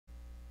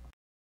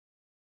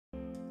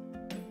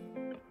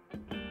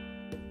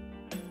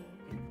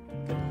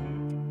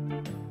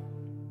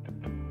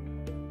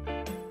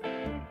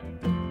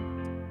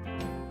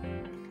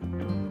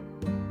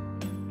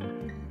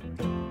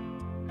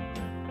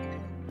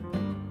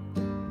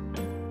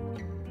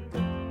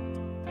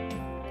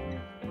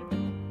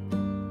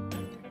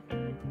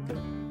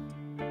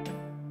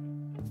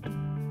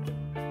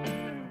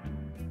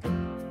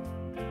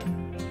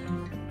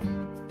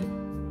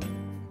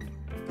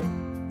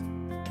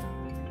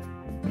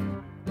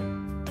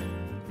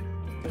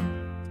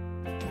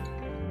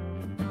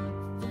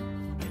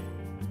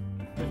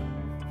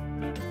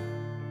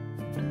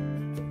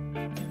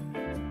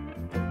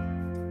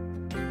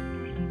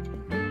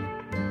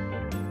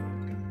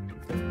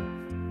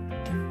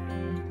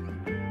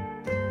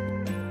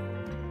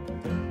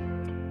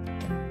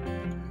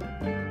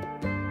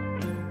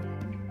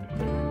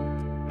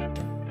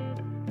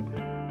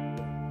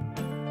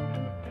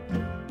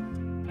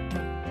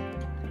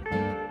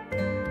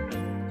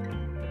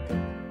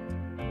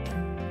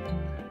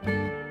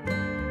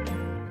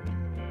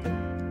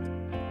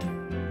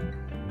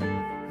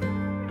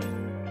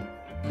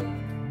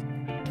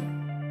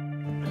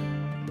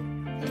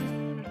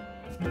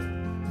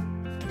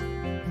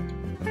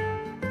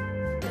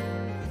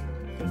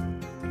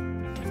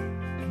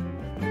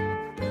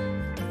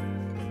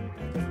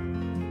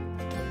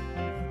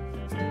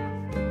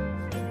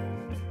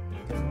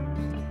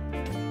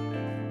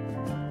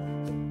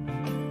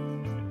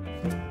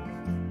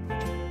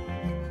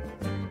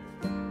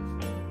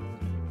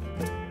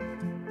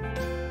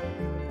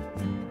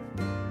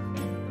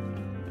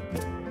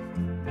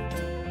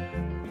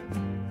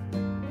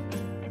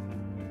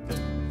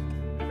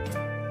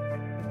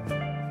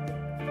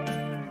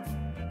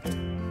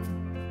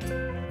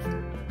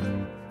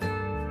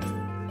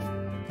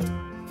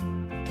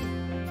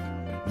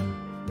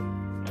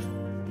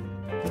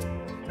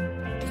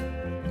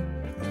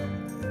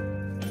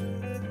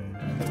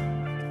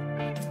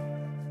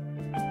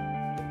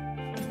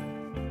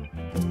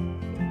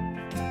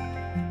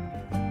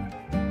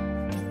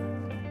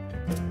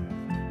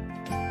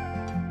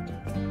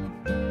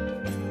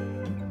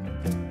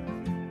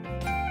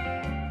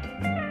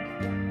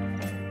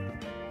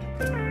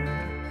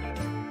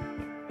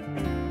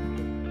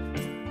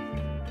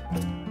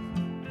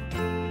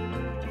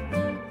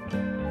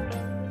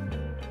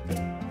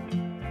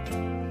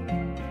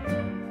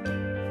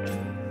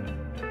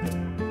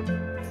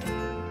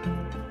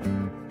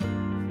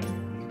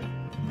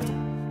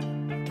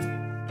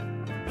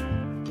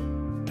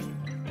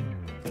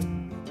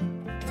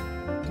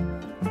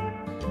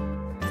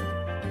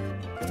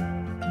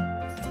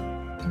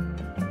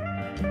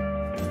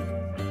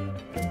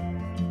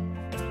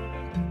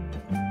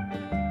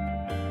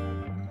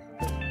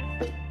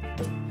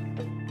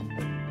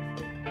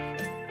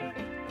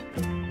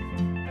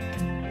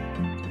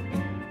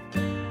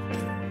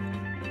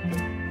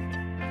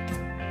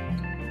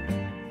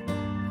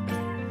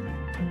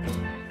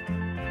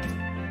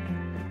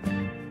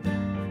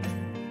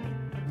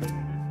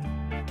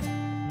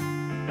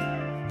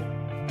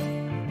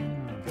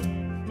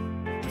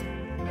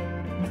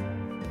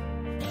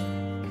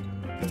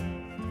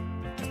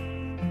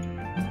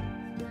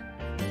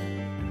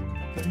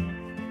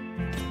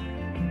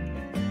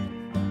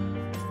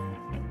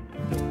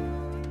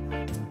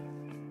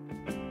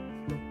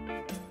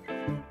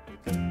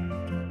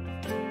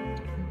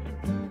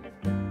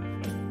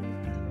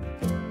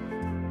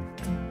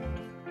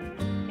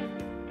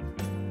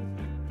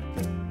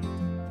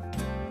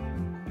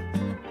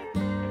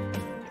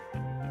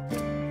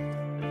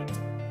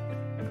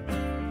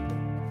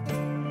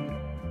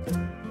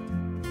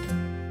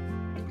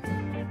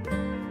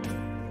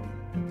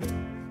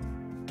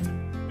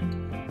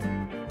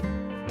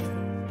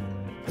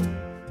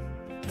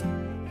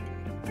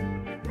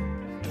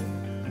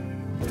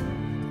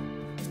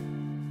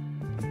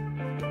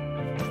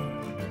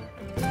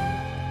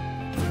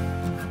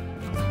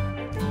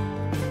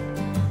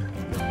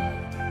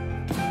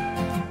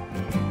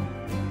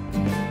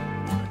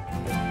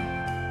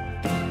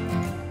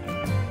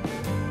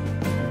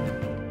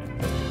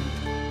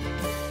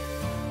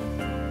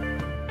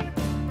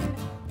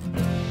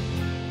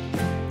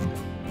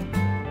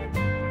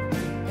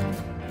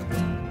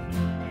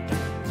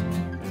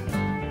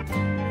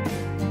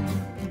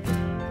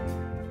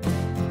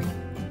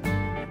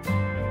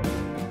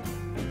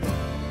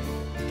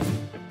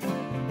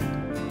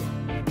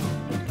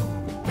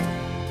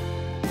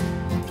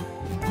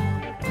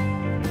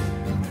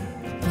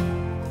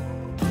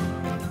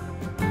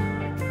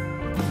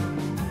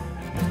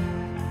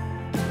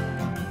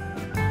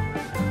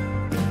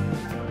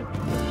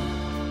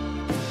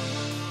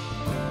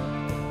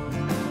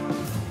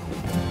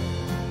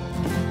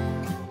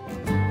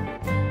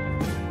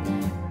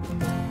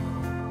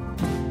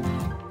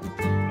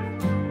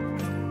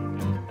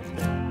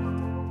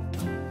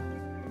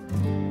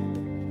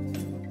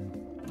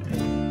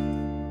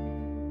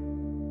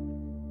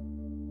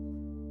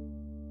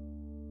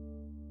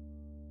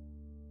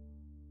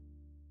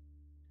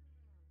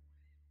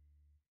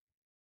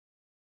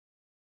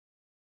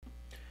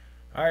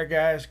Alright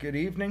guys, good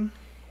evening.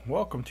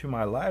 Welcome to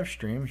my live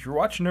stream. If you're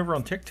watching over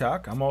on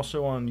TikTok, I'm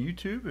also on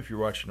YouTube. If you're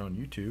watching on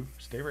YouTube,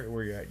 stay right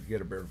where you're at. You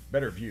get a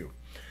better view.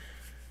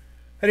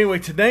 Anyway,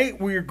 tonight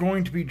we are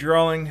going to be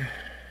drawing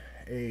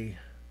a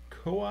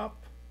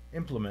Co-op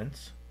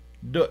Implements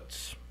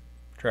Deutz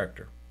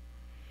tractor.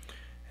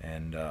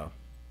 And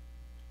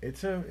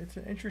it's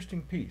an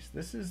interesting piece.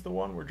 This is the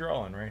one we're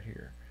drawing right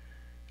here.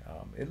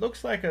 It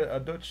looks like a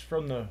Deutz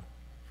from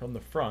the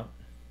front,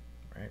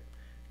 right?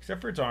 Except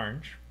for it's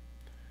orange.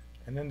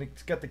 And then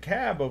it's got the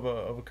cab of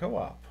a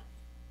co-op.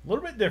 A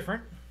little bit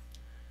different.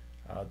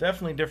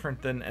 Definitely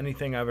different than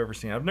anything I've ever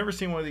seen. I've never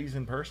seen one of these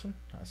in person.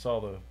 I saw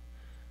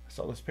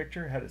this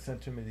picture. Had it sent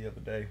to me the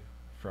other day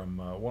from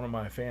one of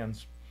my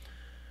fans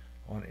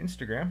on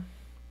Instagram.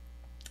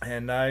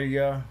 And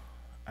I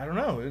don't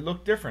know. It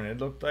looked different. It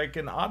looked like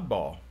an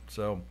oddball.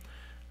 So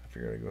I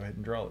figured I'd go ahead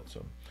and draw it.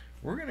 So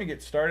we're gonna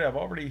get started. I've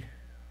already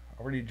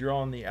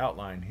drawn the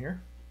outline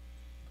here.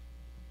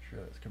 Make sure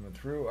that's coming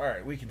through. All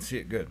right, we can see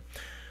it good.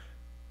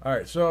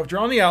 Alright, so I've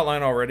drawn the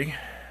outline already.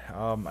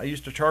 I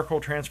used a charcoal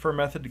transfer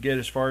method to get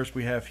as far as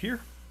we have here.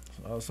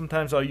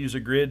 Sometimes I'll use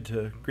a grid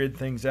to grid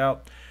things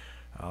out.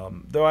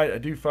 Though I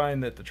do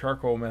find that the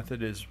charcoal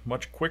method is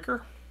much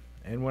quicker.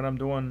 And when I'm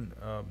doing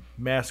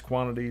mass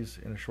quantities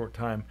in a short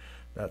time,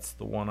 that's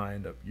the one I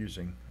end up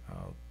using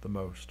the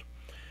most.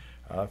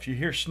 If you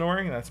hear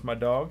snoring, that's my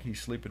dog.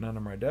 He's sleeping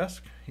under my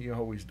desk. He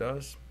always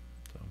does.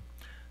 So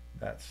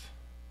that's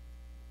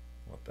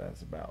what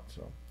that's about.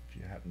 So if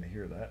you happen to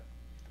hear that,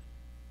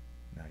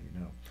 now you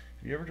know.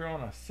 Have you ever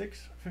drawn a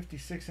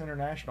 656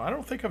 International? I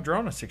don't think I've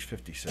drawn a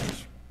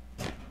 656.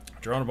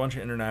 I've drawn a bunch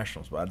of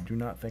Internationals, but I do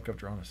not think I've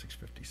drawn a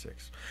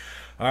 656.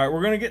 All right,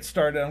 we're going to get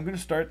started. I'm going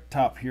to start at the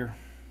top here.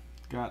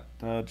 Got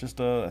just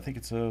a, I think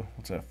it's a,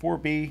 what's that,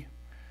 4B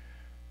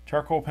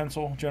charcoal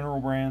pencil, general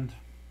brand.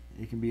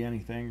 It can be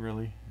anything,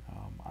 really.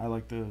 I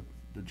like the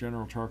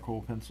general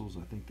charcoal pencils.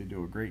 I think they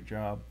do a great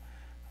job.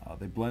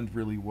 They blend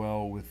really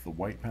well with the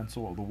white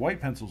pencil. The white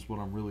pencil is what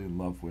I'm really in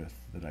love with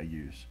that I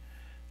use.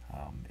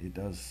 It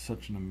does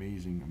such an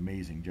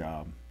amazing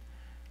job.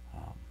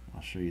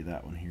 I'll show you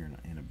that one here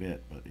in a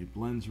bit, but it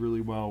blends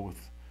really well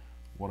with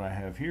what I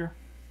have here,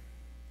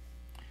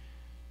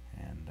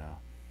 and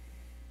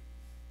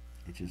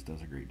it just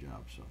does a great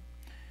job. So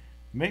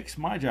makes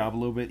my job a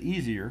little bit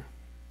easier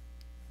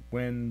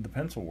when the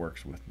pencil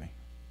works with me.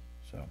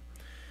 So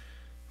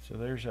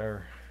there's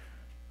our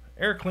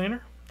air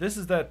cleaner. This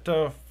is that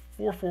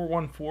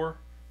 4414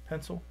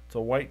 pencil. It's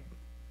a white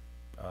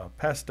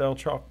pastel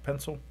chalk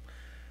pencil.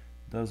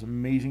 Does an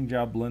amazing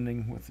job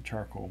blending with the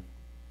charcoal.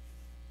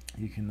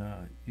 You can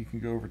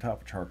go over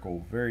top of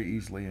charcoal very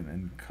easily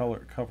and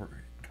cover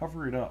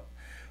it up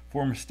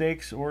for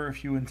mistakes, or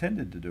if you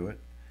intended to do it.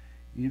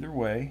 Either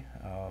way,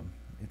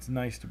 it's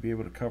nice to be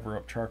able to cover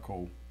up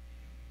charcoal,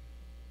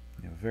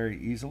 very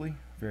easily,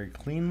 very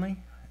cleanly.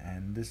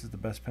 And this is the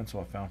best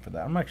pencil I found for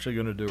that. I'm actually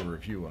going to do a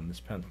review on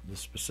this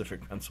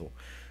specific pencil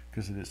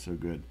because it is so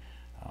good.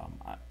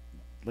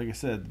 Like I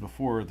said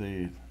before,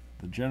 the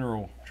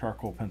general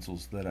charcoal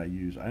pencils that I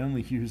use, I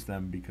only use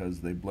them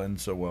because they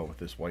blend so well with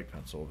this white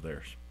pencil of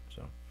theirs.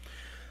 So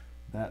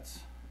that's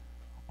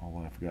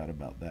all I've got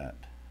about that.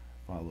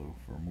 Follow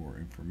for more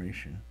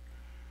information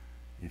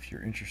if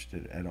you're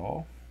interested at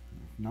all.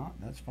 If not,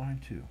 that's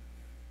fine too.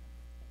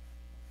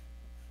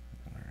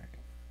 Alright,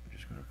 I'm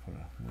just going to put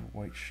a little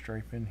white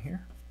stripe in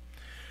here.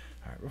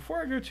 Alright,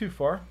 before I go too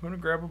far, I'm going to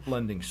grab a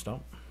blending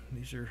stump.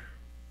 These are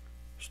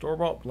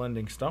store-bought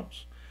blending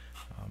stumps.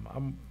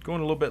 I'm going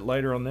a little bit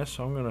lighter on this,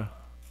 so I'm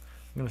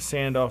gonna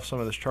sand off some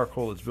of this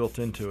charcoal that's built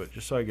into it,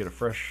 just so I get a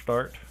fresh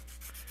start.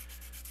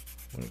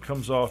 When it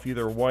comes off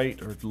either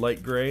white or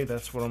light gray,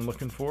 that's what I'm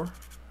looking for.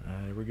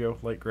 There we go,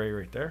 light gray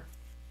right there.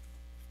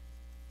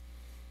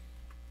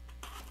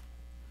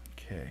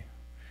 Okay,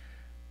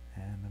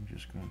 and I'm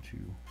just going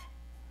to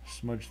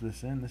smudge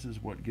this in. This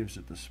is what gives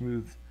it the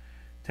smooth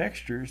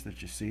textures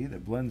that you see,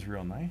 that blends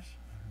real nice.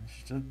 It's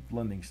just a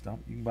blending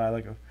stump. You can buy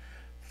like a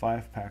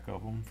 5-pack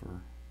of them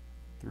for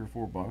 $3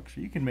 or $4.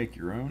 You can make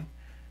your own.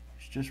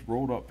 It's just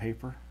rolled up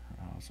paper.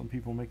 Some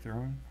people make their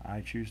own. I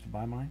choose to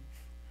buy mine.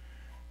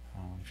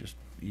 Just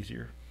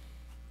easier.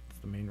 That's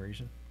the main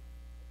reason.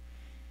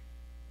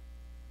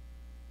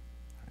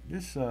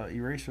 This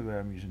eraser that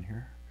I'm using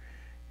here,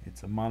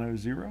 it's a Mono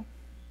Zero.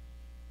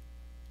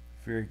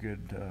 Very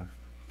good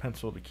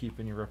pencil to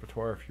keep in your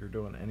repertoire if you're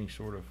doing any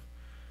sort of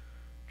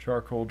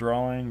charcoal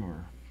drawing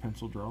or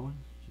pencil drawing.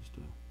 Just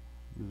a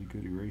really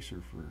good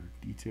eraser for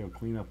detail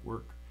cleanup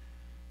work.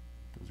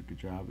 Does a good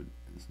job.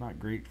 It's not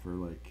great for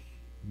like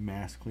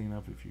mass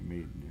cleanup if you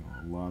made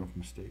a lot of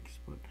mistakes,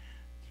 but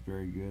it's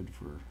very good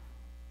for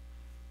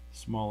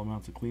small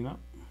amounts of cleanup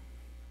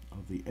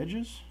of the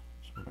edges.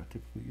 That's what I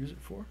typically use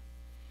it for.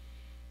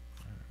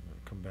 I'm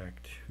going to come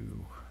back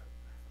to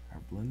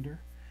our blender.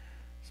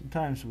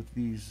 Sometimes with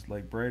these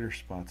like brighter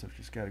spots, I've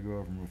just got to go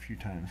over them a few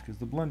times because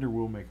the blender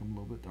will make them a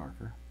little bit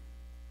darker.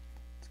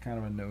 It's kind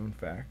of a known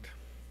fact.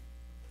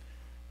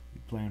 You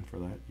plan for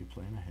that, you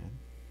plan ahead.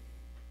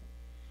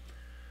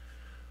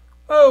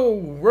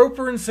 Oh,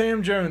 Roper and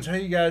Sam Jones, how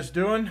you guys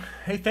doing?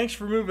 Hey, thanks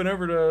for moving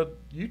over to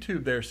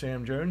YouTube there,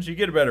 Sam Jones. You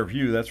get a better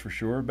view, that's for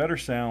sure. Better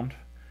sound.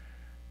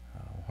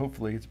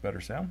 Hopefully it's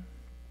better sound.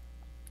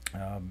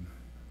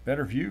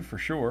 Better view for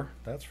sure,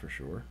 that's for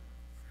sure.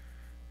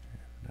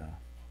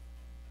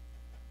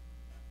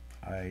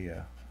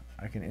 And,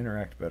 I can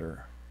interact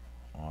better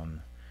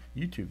on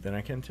YouTube than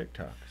I can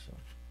TikTok. So,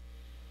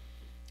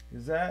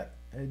 is that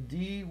a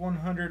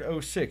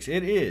D106?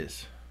 It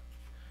is.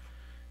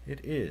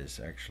 It is,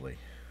 actually.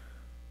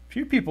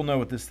 Few people know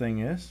what this thing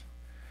is.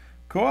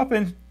 Co-op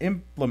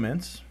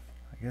Implements,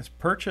 I guess,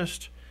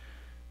 purchased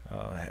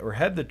or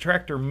had the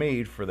tractor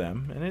made for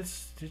them, and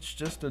it's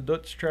just a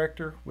Deutz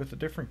tractor with a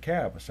different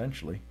cab,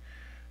 essentially.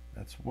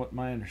 That's what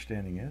my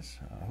understanding is.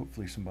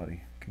 Hopefully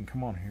somebody can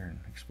come on here and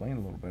explain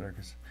a little better,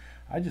 because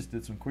I just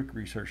did some quick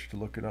research to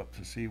look it up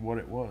to see what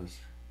it was,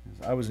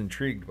 because I was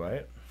intrigued by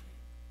it.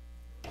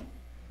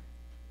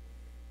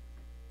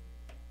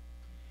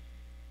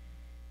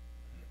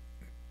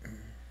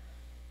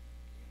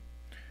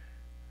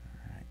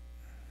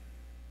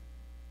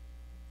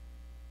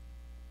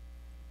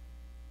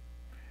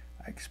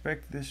 I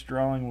expect this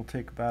drawing will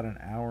take about an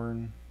hour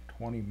and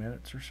 20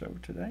 minutes or so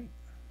today.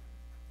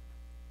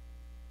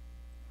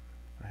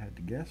 If I had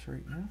to guess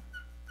right now.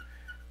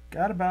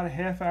 Got about a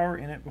half hour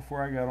in it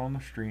before I got on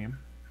the stream.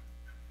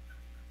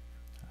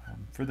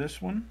 For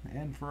this one,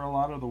 and for a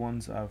lot of the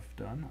ones I've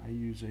done, I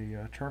use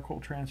a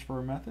charcoal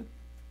transfer method.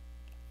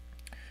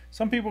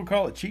 Some people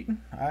call it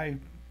cheating. I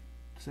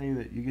say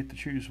that you get to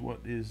choose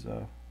what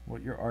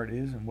your art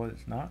is and what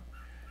it's not.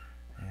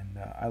 And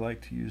I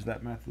like to use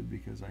that method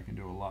because I can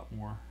do a lot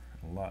more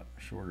in a lot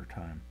shorter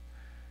time.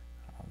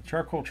 The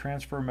charcoal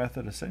transfer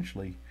method,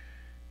 essentially,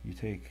 you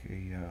take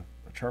a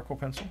charcoal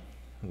pencil,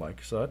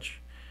 like such,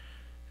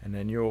 and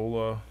then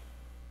you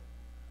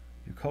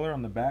color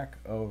on the back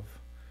of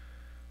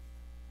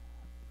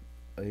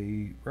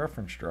a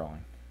reference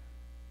drawing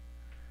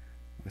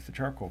with the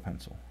charcoal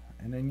pencil,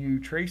 and then you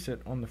trace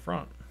it on the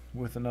front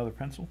with another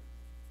pencil,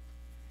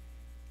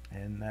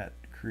 and that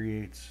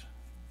creates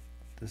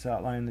this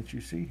outline that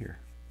you see here.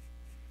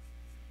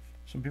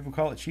 Some people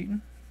call it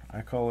cheating.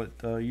 I call it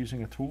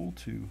using a tool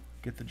to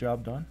get the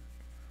job done.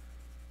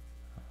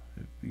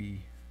 It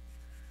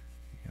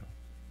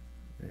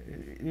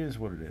is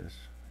what it is.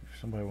 If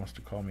somebody wants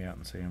to call me out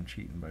and say I'm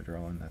cheating by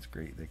drawing, that's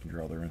great. They can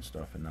draw their own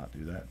stuff and not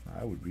do that.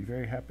 I would be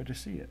very happy to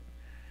see it.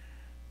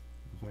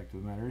 The fact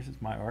of the matter is,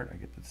 it's my art. I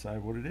get to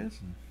decide what it is,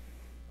 and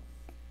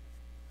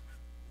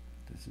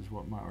this is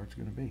what my art's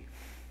going to be.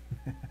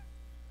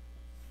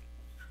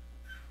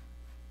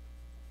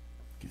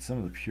 Get some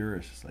of the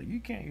purists, like, you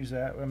can't use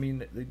that. I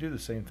mean, they do the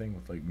same thing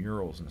with like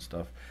murals and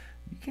stuff.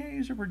 You can't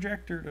use a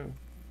projector to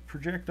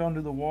project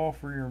onto the wall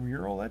for your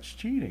mural. That's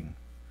cheating.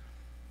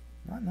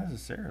 Not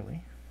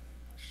necessarily.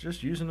 It's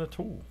just using a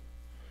tool.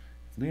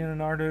 If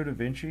Leonardo da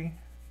Vinci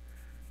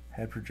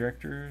had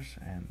projectors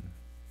and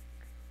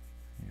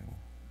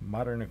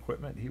modern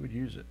equipment, he would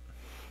use it.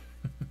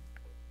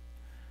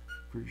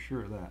 Pretty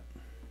sure of that.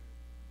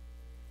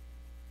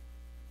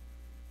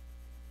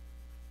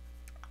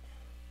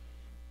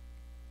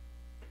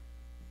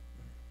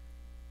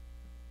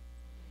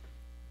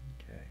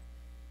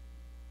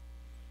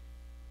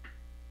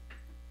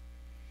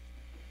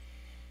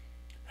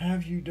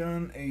 Have you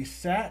done a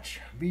Satch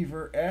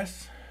Beaver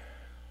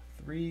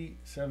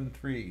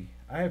S373?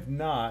 I have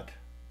not.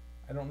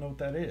 I don't know what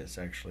that is,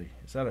 actually.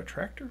 Is that a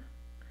tractor?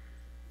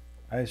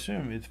 I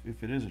assume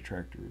if it is a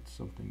tractor, it's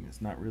something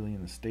that's not really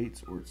in the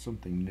States, or it's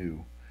something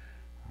new.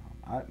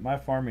 My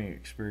farming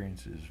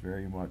experience is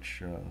very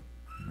much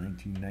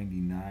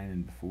 1999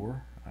 and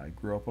before. I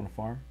grew up on a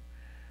farm.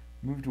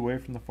 Moved away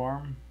from the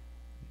farm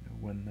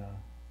when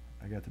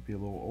I got to be a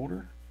little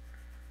older.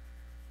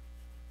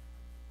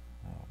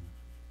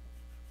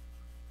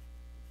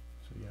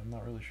 So yeah, I'm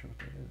not really sure what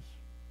that is.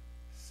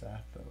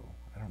 Satho.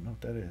 I don't know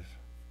what that is.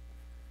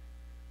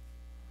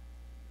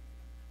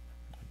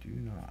 I do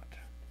not.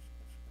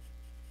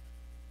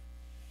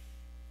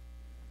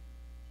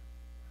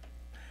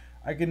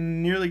 I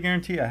can nearly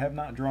guarantee I have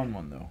not drawn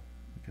one though,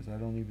 because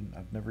I've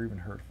never even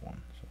heard of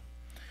one. So,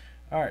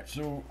 all right,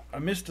 so I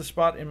missed a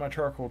spot in my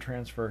charcoal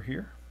transfer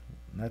here,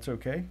 and that's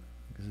okay,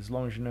 because as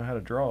long as you know how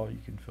to draw,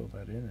 you can fill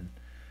that in and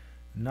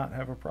not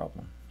have a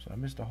problem. So I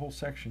missed a whole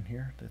section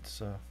here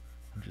that's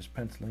I'm just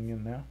penciling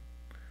in now.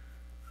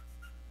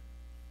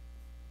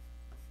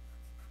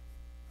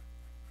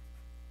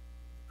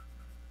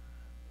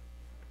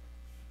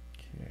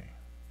 Okay.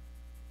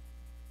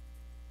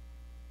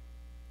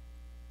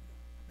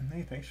 And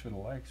hey, thanks for the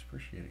likes.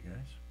 Appreciate it,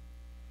 guys.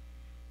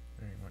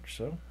 Very much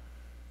so.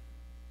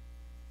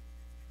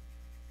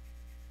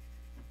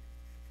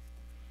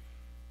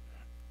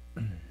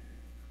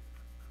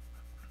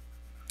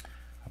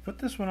 I put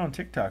this one on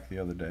TikTok the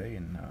other day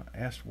and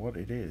asked what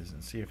it is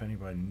and see if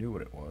anybody knew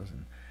what it was,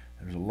 and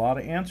there's a lot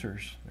of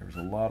answers. There was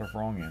a lot of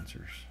wrong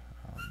answers.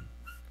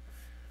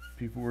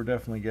 People were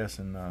definitely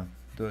guessing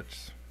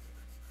Deutz.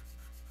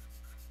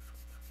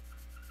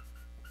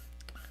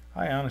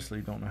 I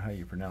honestly don't know how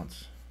you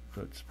pronounce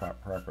Deutz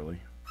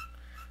properly.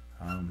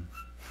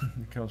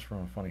 It comes from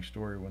a funny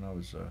story. When I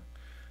was a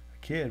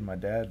kid, my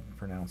dad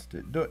pronounced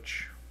it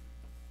Dutch.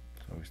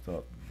 So I always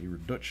thought they were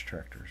Dutch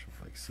tractors with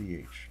like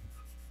CH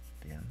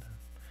at the end.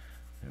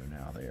 No,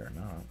 now they are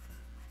not.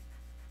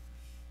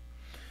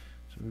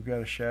 So we've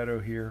got a shadow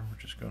here. We're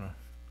just going to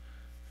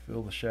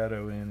fill the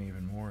shadow in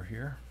even more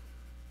here.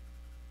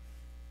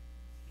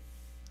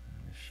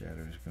 And this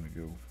shadow is going to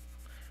go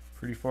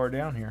pretty far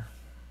down here.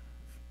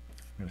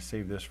 I'm going to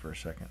save this for a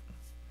second.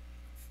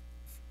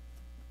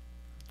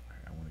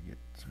 I want to get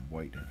some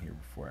white in here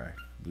before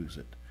I lose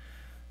it.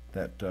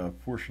 That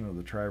portion of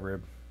the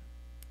tri-rib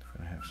is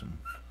going to have some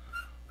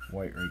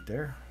white right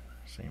there.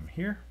 Same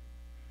here.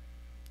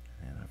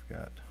 And I've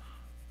got,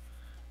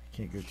 I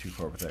can't go too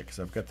far with that because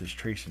I've got this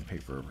tracing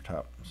paper over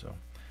top. So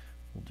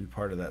we'll do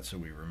part of that so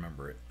we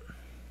remember it.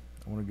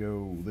 I want to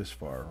go this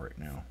far right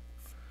now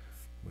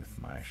with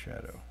my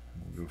shadow.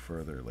 We'll go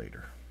further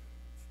later.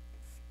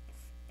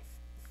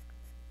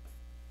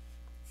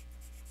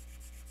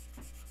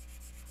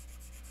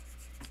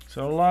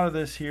 So a lot of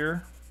this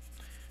here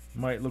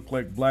might look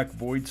like black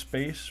void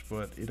space,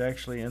 but it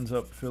actually ends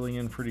up filling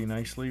in pretty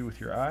nicely with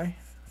your eye,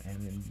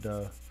 and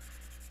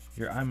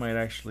your eye might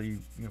actually,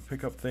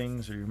 pick up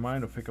things, or your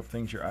mind will pick up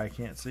things your eye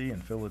can't see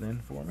and fill it in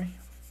for me.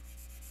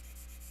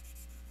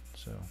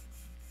 So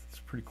it's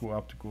a pretty cool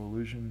optical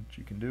illusion that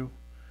you can do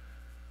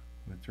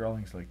with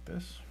drawings like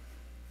this.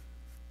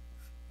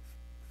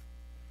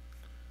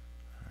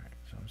 Alright,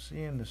 so I'm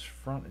seeing this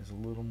front is a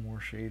little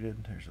more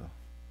shaded. There's a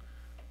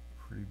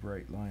pretty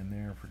bright line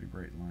there, pretty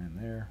bright line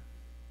there.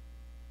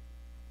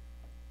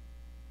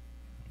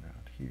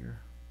 Around here.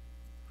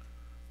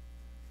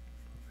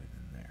 Put it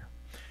in there.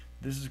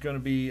 This is going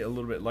to be a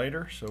little bit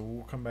lighter, so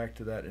we'll come back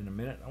to that in a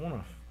minute. I want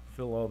to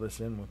fill all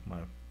this in with my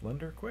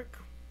blender quick.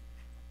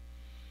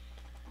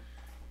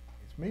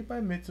 It's made by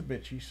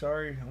Mitsubishi.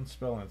 Sorry on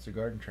spelling, it's a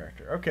garden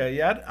tractor. Okay,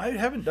 yeah, I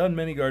haven't done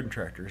many garden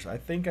tractors. I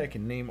think I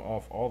can name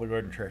off all the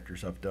garden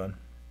tractors I've done.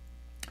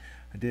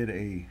 I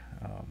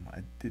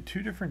did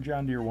two different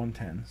John Deere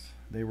 110s.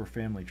 They were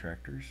family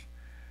tractors.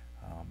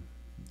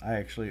 I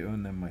actually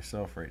own them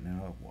myself right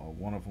now.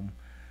 One of them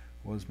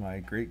was my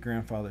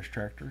great-grandfather's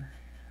tractor.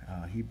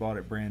 He bought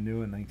it brand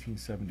new in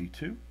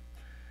 1972.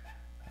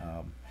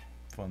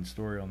 Fun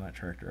story on that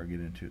tractor I'll get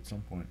into at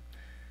some point.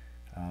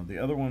 The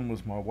other one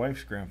was my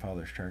wife's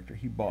grandfather's tractor.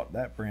 He bought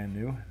that brand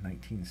new in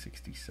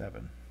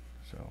 1967.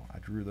 So I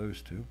drew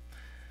those two.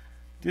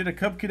 Did a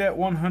Cub Cadet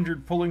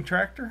 100 pulling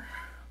tractor.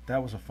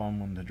 That was a fun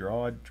one to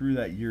draw. I drew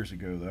that years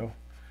ago though.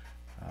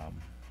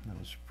 That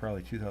was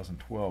probably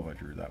 2012 I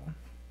drew that one.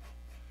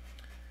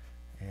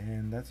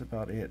 And that's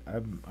about it.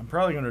 I'm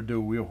probably going to do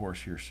a wheel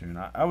horse here soon.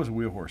 I was a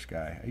wheel horse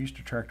guy. I used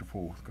to tractor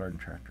pull with garden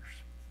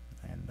tractors.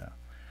 And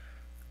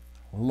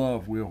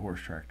love wheel horse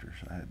tractors.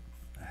 I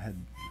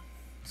had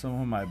some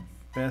of my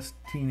best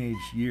teenage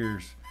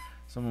years,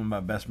 some of my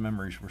best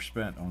memories were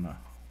spent on a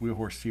wheel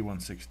horse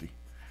C160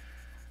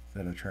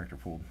 that I tractor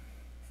pulled.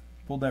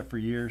 Pulled that for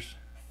years.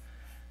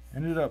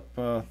 Ended up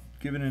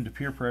giving into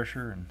peer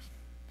pressure and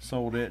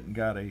sold it and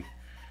got a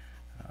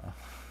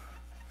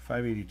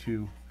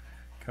 582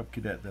 Cub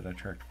Cadet that I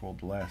tractor pulled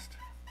the last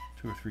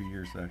 2 or 3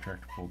 years that I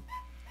tractor pulled.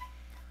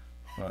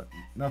 But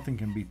nothing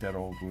can beat that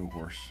old wheel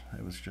horse.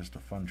 It was just a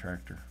fun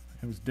tractor.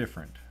 It was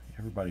different.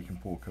 Everybody can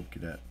pull a Cub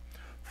Cadet.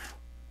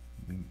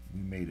 We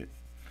made it.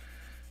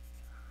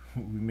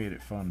 We made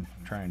it fun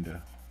trying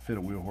to fit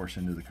a wheel horse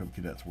into the Cub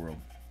Cadet's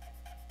world.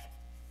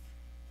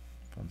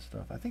 Fun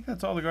stuff. I think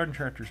that's all the garden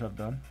tractors I've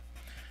done.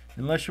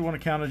 Unless you want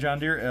to count a John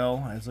Deere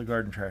L as a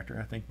garden tractor.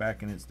 I think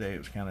back in its day it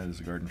was counted as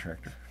a garden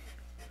tractor.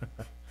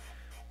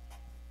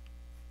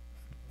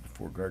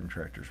 Before garden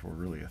tractors were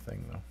really a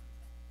thing though.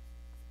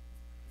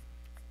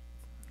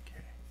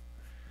 Okay.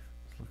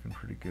 It's looking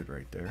pretty good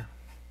right there.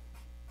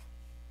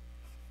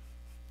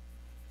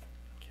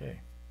 Okay.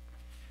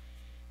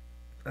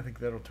 I think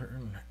that'll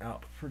turn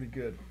out pretty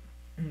good.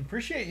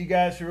 Appreciate you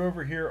guys who are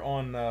over here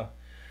on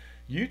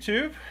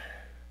YouTube.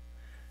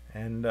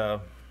 And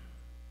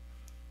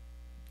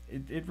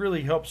it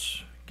really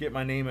helps get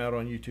my name out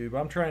on YouTube.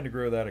 I'm trying to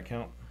grow that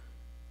account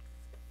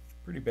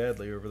pretty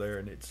badly over there,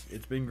 and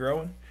it's been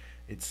growing.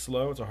 It's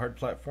slow. It's a hard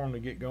platform to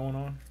get going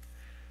on.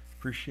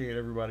 Appreciate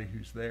everybody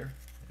who's there,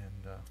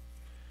 and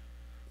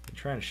been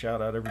trying to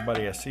shout out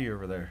everybody I see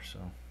over there. So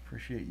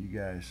appreciate you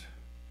guys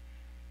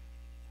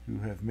who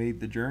have made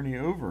the journey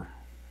over.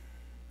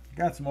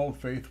 Got some old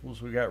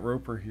faithfuls. We got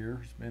Roper here.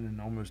 He's been in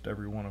almost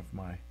every one of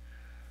my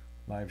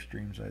live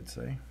streams, I'd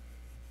say.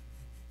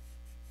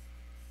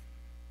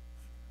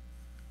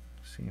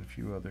 Seeing a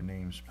few other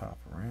names pop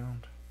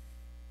around.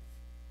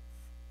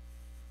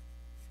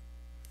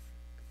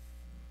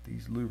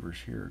 These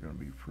louvers here are going to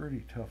be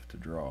pretty tough to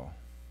draw.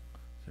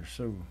 They're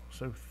so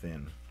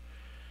thin.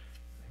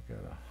 They've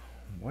got a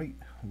white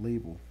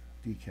label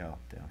decal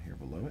down here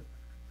below it.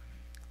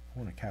 I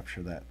want to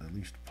capture that, at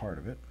least part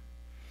of it.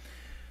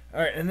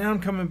 Alright, and now I'm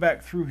coming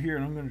back through here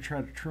and I'm going to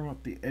try to trim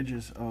up the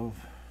edges of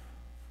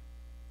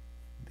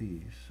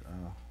these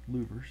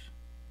louvers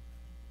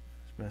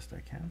as best I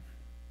can.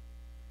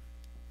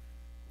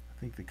 I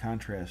think the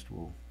contrast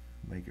will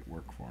make it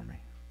work for me.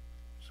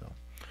 So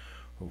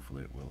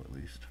hopefully it will, at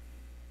least.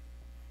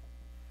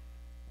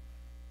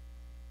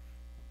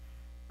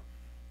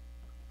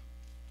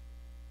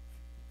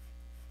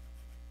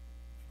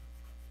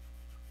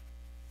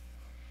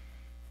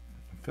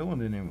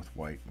 Filling it in with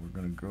white. We're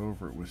going to go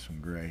over it with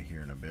some gray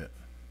here in a bit.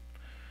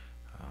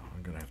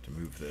 I'm going to have to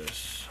move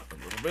this a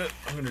little bit.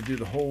 I'm going to do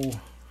the whole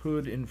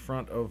hood in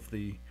front of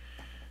the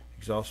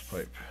exhaust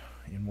pipe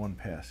in one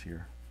pass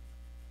here.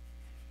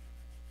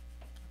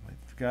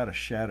 I've got a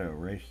shadow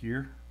right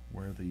here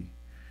where the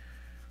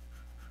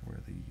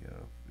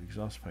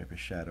exhaust pipe is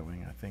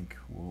shadowing. I think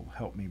will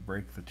help me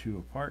break the two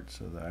apart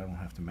so that I don't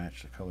have to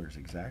match the colors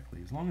exactly.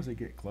 As long as I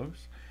get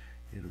close,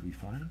 it'll be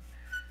fine.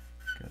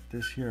 Got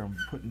this here I'm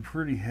putting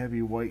pretty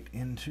heavy white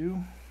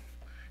into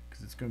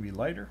because it's going to be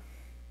lighter.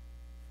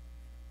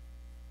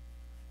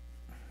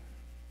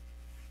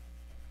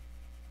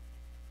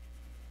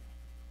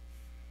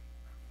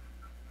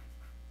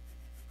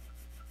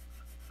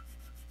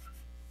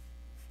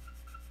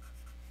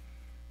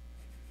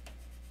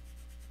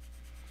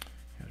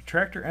 Got a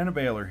tractor and a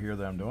baler here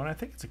that I'm doing. I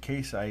think it's a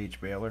Case IH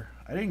baler.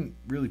 I didn't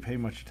really pay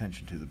much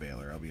attention to the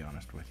baler, I'll be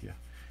honest with you.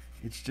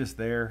 It's just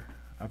there.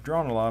 I've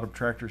drawn a lot of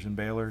tractors and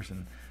balers,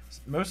 and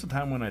most of the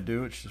time when I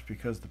do, it's just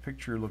because the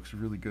picture looks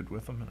really good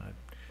with them, and I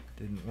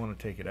didn't want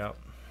to take it out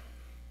for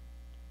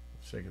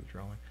the sake of the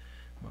drawing.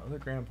 My other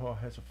grandpa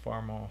has a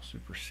Farmall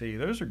Super C.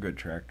 Those are good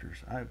tractors.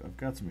 I've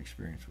got some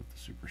experience with the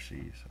Super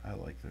Cs. I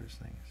like those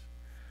things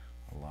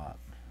a lot.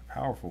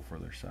 Powerful for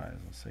their size,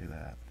 I'll say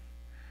that.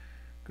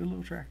 Good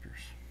little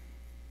tractors.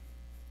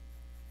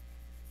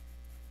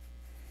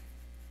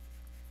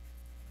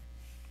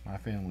 My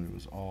family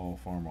was all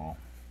Farmall.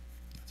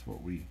 That's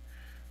what we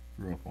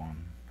grew up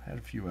on. Had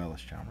a few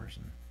Allis Chalmers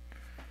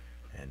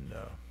and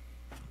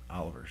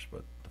Olivers,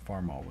 but the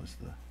Farmall was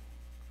the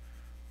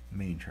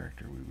main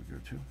tractor we would go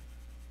to.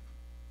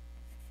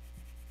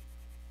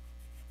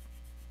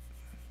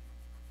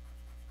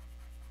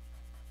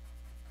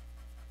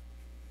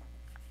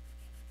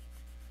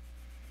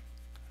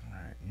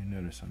 Alright, you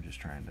notice I'm just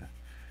trying to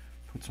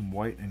put some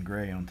white and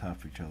gray on top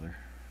of each other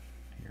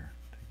here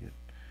to get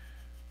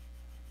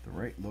the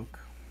right look.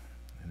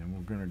 And then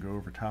we're going to go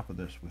over top of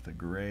this with a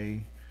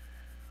gray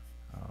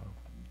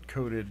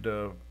coated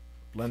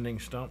blending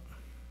stump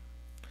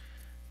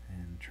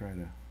and try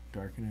to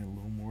darken it a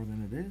little more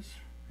than it is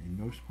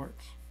in most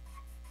parts.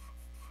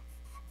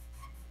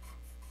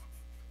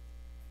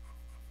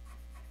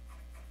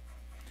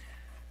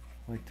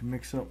 I like to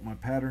mix up my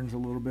patterns a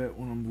little bit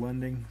when I'm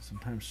blending.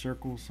 Sometimes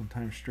circles,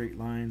 sometimes straight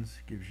lines.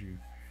 Gives you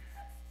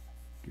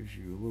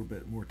a little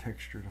bit more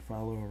texture to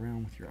follow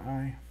around with your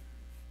eye.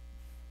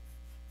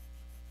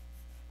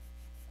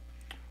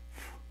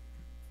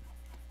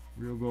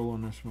 Real goal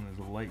on this one is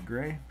a light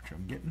gray, which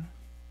I'm getting,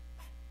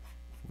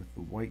 with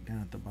the white down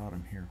at the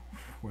bottom here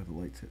where the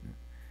light's hitting it.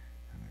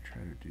 I'm going to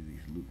try to do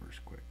these louvers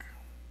quick.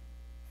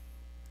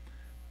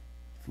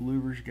 With the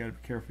louvers, you got to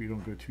be careful you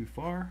don't go too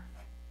far.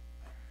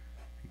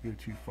 If you go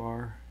too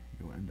far,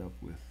 you'll end up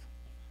with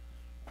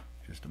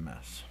just a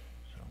mess.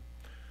 So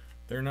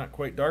they're not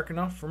quite dark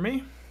enough for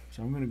me,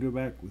 so I'm going to go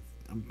back with,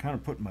 I'm kind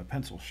of putting my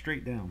pencil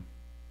straight down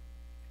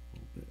a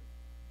little bit,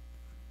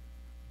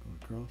 going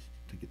across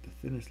to get the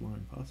thinnest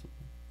line possible.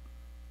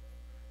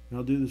 And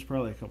I'll do this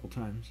probably a couple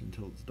times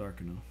until it's dark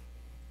enough.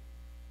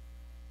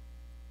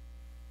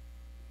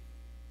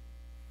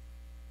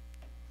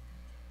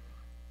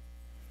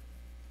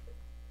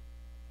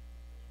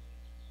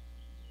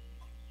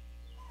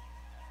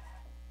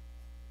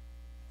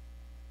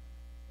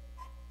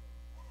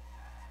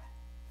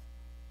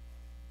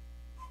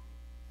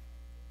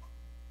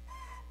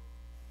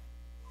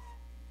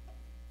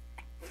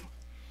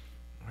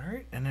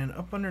 Alright, and then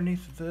up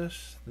underneath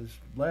this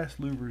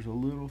last louver is a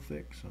little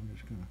thick, so I'm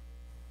just gonna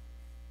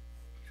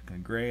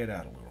gray it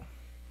out a little.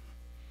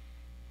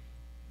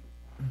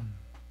 You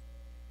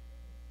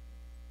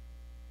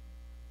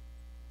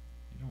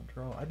don't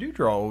draw. I do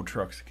draw old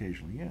trucks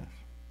occasionally, yes.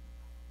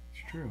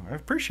 It's true. I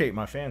appreciate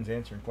my fans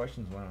answering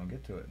questions when I don't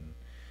get to it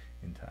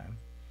in time.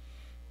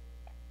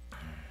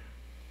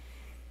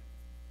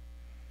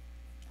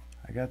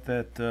 I got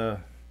that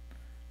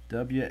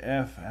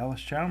WF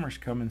Allis Chalmers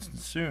coming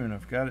soon.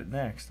 I've got it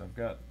next. I've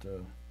got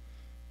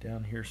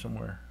down here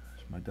somewhere.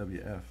 It's my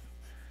WF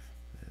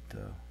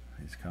that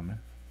is coming.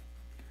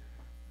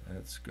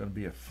 That's going to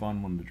be a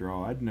fun one to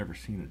draw. I'd never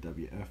seen a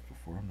WF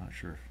before. I'm not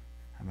sure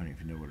how many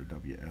of you know what a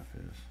WF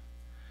is.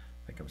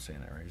 I think I'm saying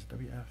that right. It's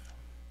WF.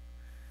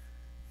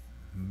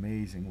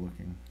 Amazing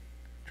looking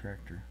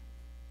tractor.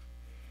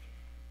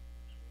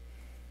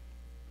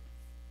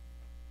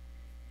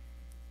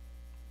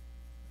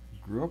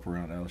 Grew up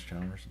around Allis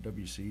Chalmers,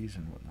 WCs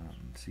and whatnot,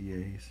 and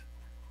CAs.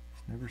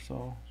 Just never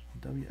saw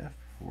a WF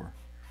before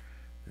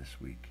this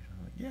week.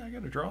 I'm like, yeah, I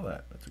got to draw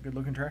that. That's a good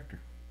looking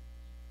tractor.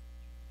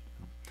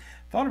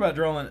 Thought about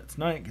drawing it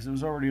tonight because it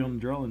was already on the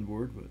drawing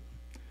board, but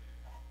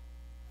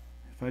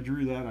if I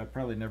drew that, I'd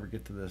probably never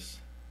get to this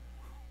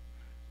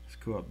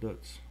Coop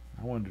Deutz.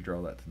 I wanted to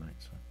draw that tonight,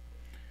 so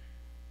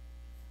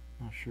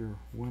Not sure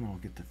when I'll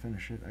get to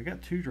finish it. I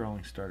got 2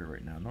 drawings started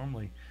right now.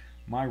 Normally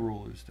my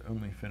rule is to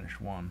only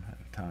finish 1 at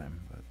a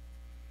time, but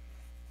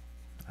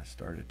I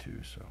started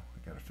 2, so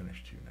I got to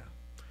finish 2 now.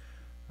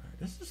 All right,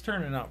 this is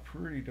turning out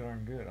pretty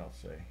darn good, I'll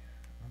say.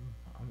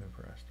 I'm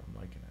impressed. I'm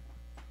liking it.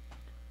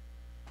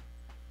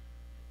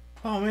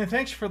 Oh man,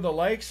 thanks for the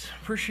likes.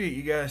 Appreciate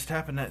you guys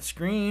tapping that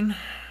screen,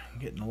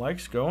 getting the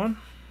likes going.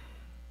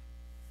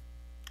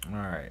 All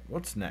right,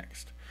 what's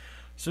next?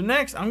 So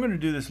next, I'm going to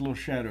do this little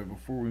shadow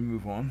before we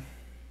move on.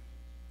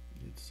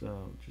 It's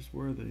just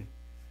where the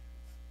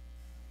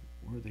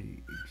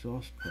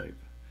exhaust pipe.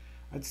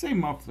 I'd say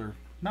muffler.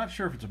 Not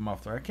sure if it's a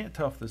muffler. I can't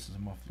tell if this is a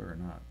muffler or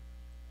not.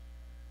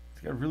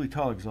 It's got a really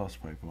tall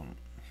exhaust pipe on it,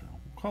 so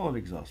we'll call it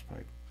exhaust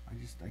pipe.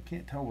 I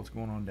can't tell what's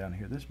going on down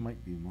here. This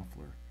might be a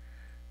muffler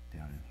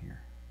down in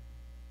here.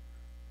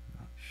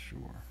 Not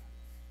sure.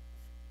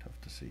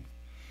 Tough to see.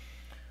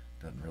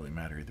 Doesn't really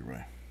matter either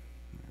way.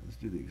 Right, let's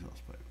do the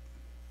exhaust pipe.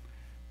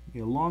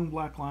 Get a long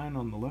black line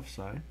on the left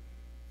side.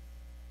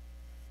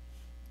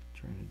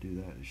 Trying to do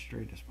that as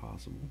straight as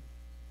possible.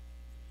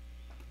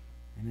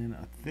 And then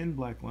a thin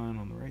black line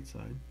on the right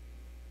side.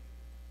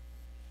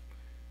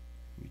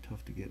 It'll be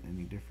tough to get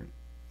any different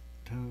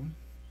tone.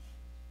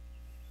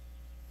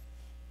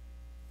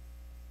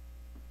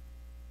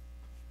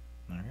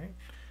 Alright,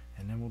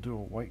 and then we'll do a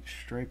white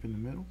stripe in the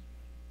middle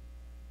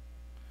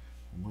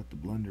and let the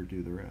blender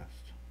do the rest.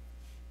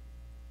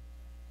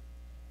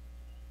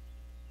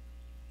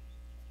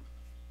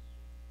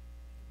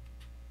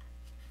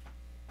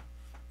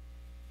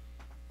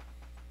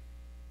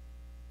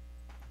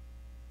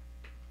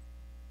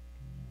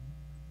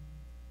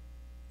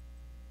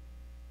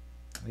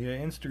 Yeah,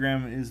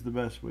 Instagram is the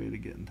best way to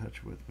get in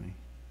touch with me.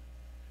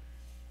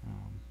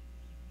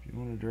 If you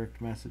want to direct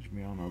message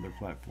me on other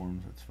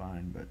platforms, that's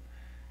fine, but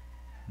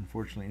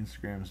unfortunately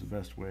Instagram is the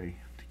best way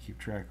to keep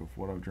track of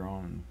what I've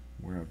drawn and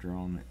where I've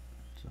drawn it,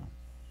 so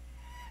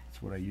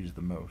that's what I use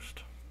the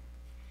most.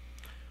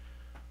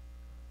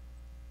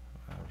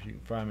 If you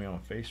can find me on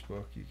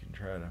Facebook, you can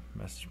try to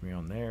message me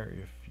on there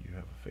if you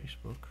have a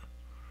Facebook.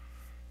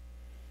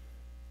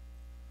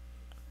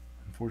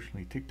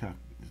 Unfortunately, TikTok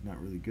is not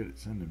really good at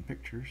sending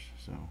pictures,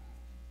 so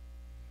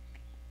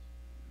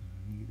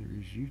neither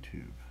is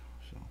YouTube.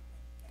 So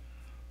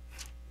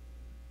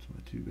it's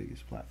my 2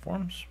 biggest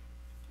platforms.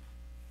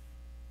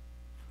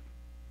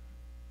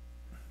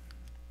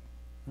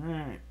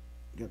 Alright,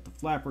 got the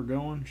flapper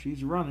going.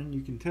 She's running,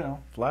 you can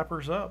tell.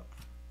 Flapper's up.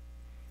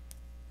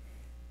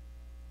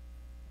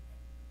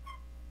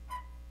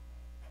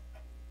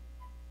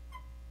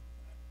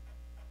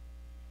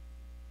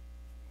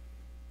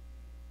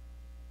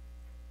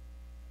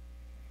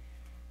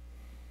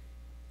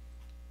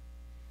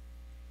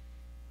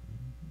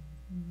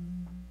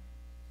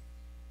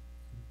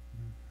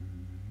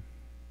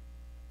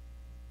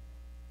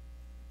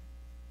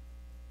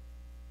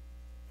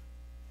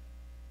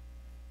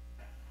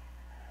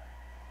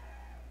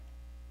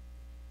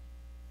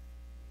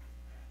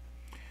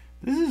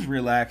 This is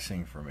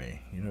relaxing for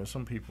me. You know,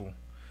 some people,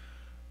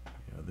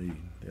 you know,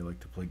 they like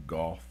to play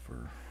golf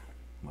or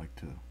like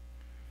to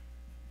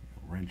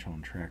wrench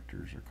on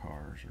tractors or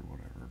cars or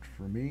whatever.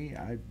 For me,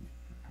 I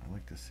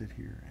like to sit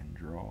here and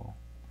draw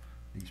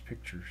these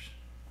pictures.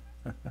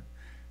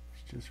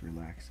 It's just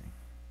relaxing.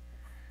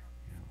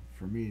 You know,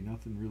 for me,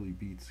 nothing really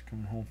beats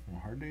coming home from a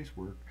hard day's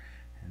work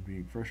and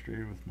being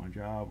frustrated with my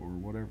job or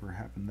whatever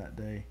happened that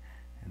day,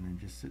 and then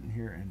just sitting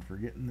here and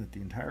forgetting that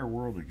the entire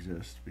world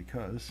exists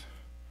because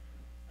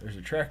there's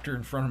a tractor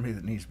in front of me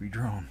that needs to be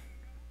drawn.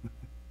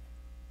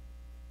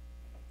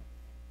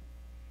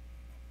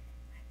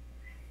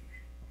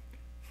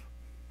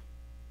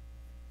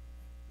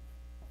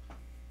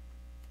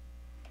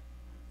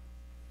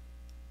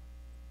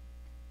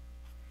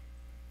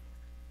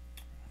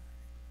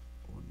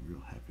 Wasn't real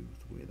happy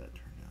with the way that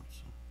turned out,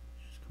 so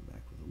let's just come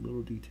back with a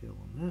little detail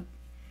on that.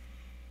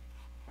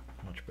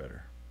 Much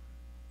better.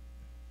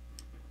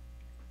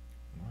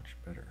 Much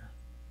better.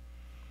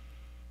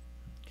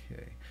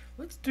 Okay,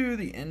 let's do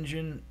the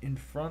engine in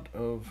front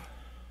of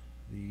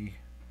the,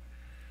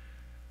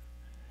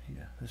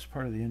 this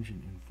part of the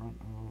engine in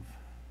front of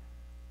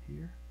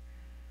here.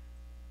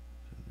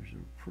 So there's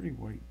a pretty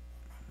white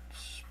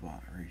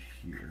spot right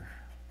here.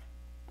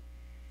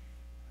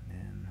 And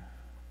then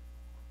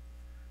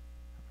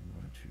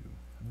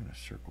I'm going to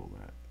circle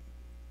that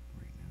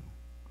right now.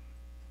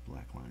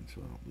 Black line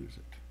so I don't lose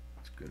it.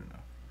 That's good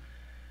enough.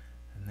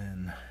 And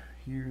then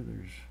here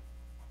there's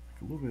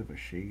a little bit of a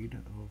shade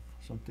of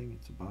something.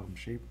 It's a bottom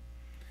shape.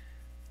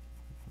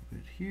 A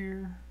little bit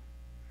here,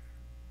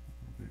 a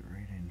little bit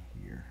right in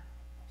here.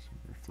 Some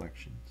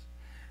reflections.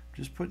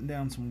 Just putting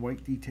down some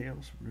white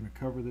details. We're going to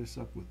cover this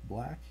up with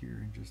black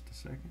here in just a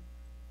second.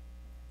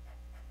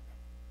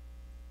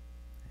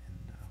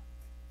 And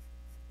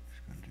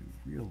just going to do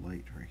real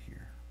light right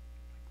here,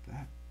 like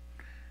that.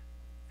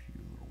 A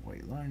few little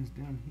white lines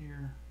down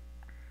here.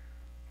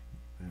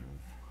 A bit of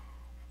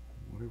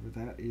whatever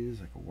that is,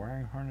 like a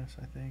wiring harness,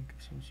 I think,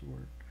 of some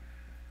sort.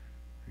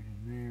 Right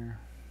in there.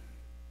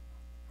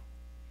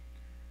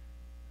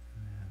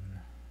 And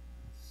then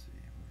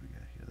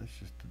it's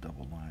just a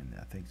double line.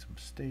 I think it's a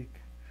mistake.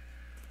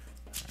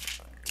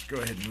 Let's go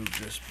ahead and move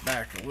this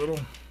back a little.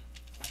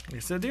 Like I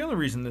said, the only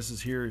reason this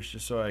is here is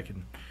just so I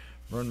can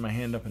run my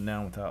hand up and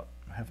down without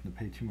having to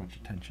pay too much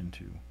attention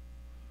to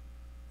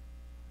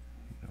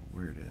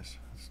where it is.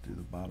 Let's do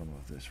the bottom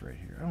of this right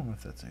here. I don't know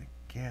if that's a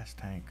gas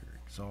tank or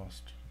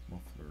exhaust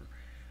muffler.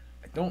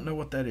 I don't know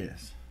what that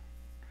is.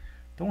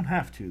 Don't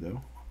have to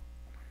though.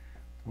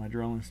 My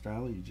drawing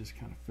style, you just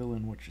kind of fill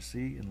in what you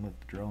see and let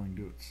the drawing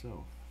do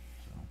itself.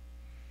 So,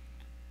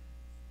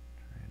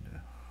 trying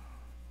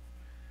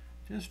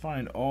to just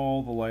find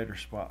all the lighter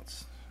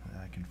spots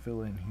that I can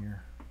fill in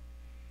here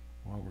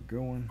while we're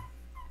going.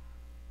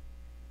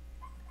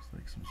 Looks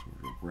like some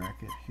sort of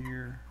bracket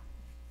here.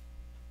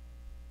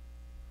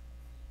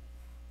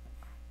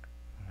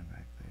 And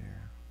back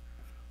there,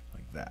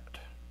 like that.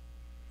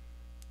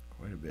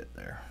 Quite a bit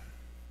there.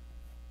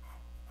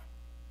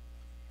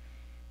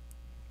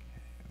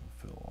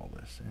 Fill all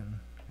this in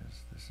because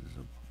this is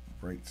a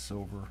bright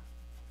silver,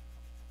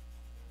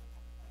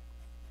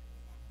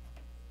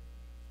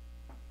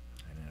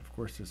 and then of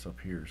course this up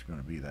here is going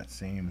to be that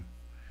same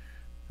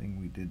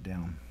thing we did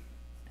down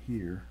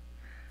here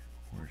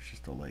where it's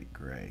just a light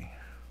gray.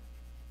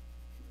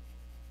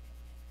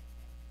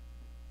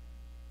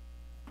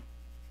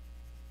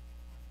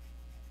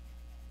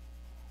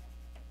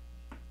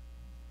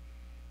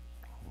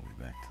 All the way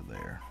back to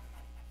there.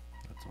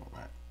 That's all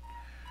that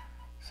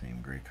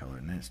same gray color,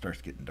 and then it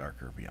starts getting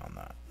darker beyond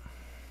that.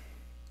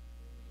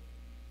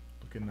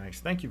 Looking nice.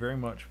 Thank you very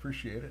much.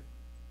 Appreciate it.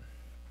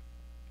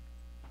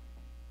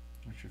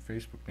 What's your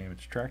Facebook name?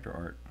 It's Tractor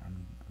Art.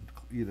 I'm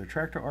either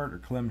Tractor Art or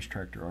Clem's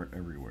Tractor Art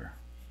everywhere.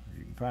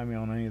 You can find me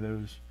on any of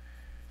those.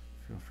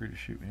 Feel free to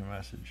shoot me a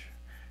message.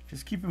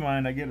 Just keep in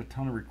mind, I get a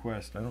ton of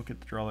requests. I don't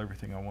get to draw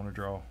everything I want to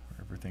draw,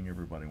 everything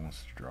everybody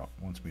wants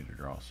me to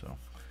draw. So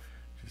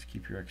just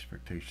keep your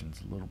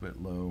expectations a little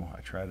bit low.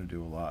 I try to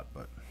do a lot,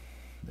 but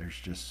there's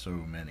just so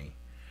many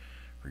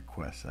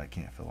requests I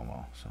can't fill them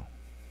all, so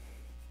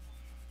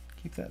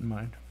keep that in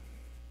mind.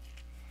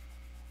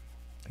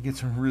 I get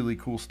some really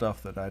cool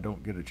stuff that I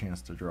don't get a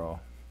chance to draw.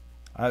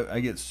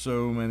 I get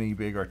so many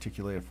big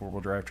articulated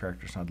four-wheel drive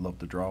tractors, and I'd love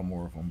to draw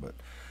more of them, but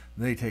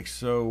they take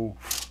so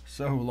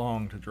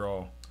long to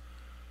draw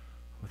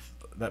with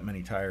that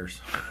many tires.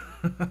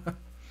 Alright,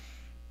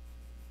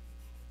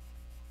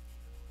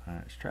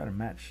 let's try to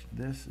match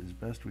this as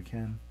best we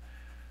can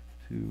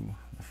to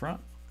the front.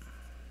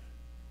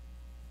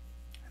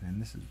 And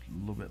this is a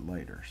little bit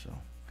lighter, so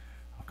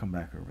I'll come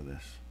back over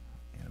this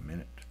in a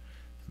minute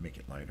to make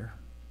it lighter.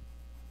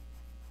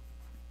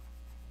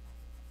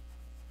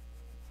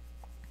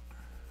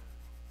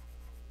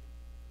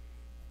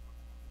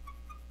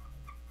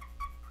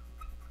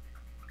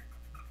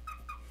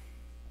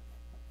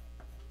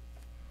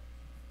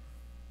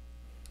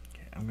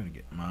 Okay, I'm going to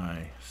get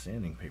my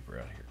sanding paper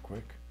out here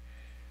quick.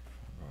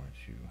 I'm going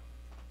to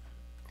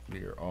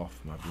clear off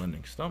my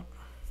blending stump.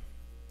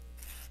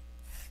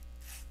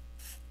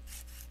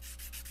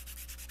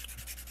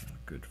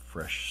 Good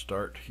fresh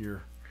start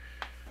here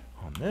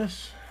on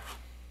this.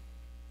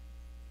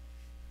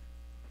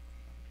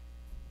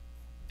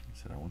 I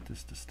said I want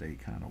this to stay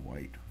kind of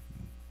white,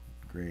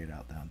 gray it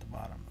out down at the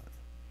bottom, but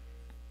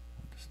I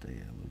want to stay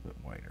a little bit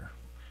whiter.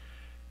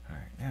 All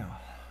right, now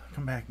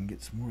come back and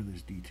get some more of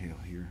this detail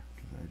here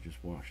because I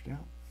just washed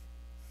out.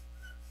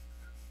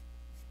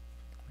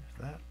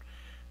 There's that,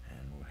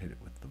 and we'll hit it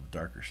with the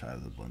darker side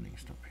of the blending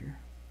stump here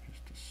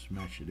just to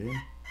smash it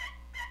in.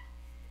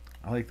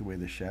 I like the way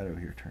the shadow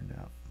here turned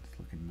out. It's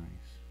looking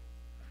nice.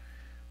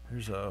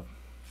 There's a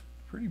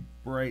pretty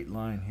bright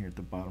line here at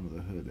the bottom of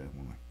the hood I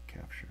want to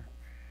capture.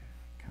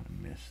 Kind of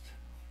missed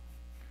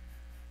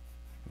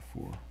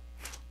before.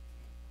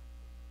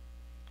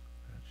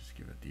 Just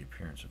give it the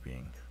appearance of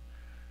being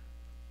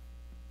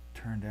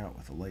turned out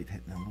with the light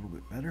hitting a little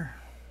bit better.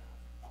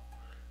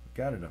 We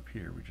got it up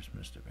here, we just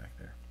missed it back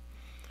there.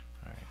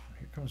 Alright,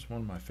 here comes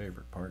one of my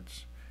favorite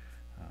parts.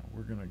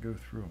 We're going to go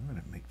through, I'm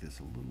going to make this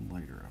a little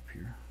lighter up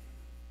here.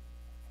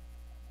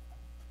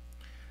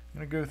 I'm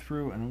going to go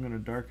through and I'm going to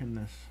darken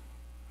this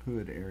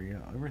hood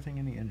area, everything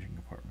in the engine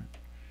compartment.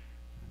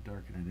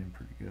 Darken it in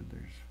pretty good.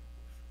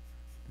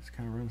 This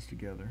kind of runs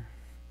together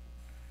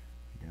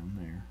down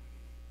there,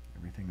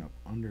 everything up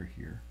under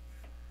here,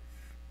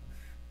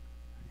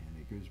 and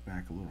it goes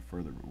back a little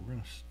further, but we're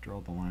going to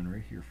draw the line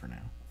right here for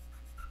now.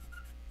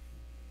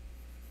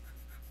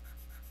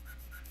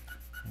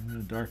 I'm going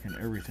to darken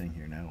everything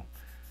here now.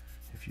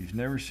 If you've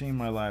never seen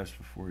my lives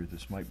before,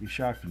 this might be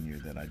shocking you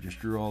that I just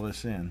drew all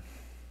this in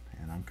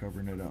and I'm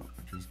covering it up.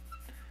 Just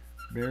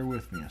bear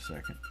with me a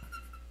second.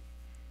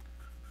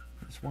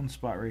 This one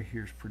spot right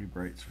here is pretty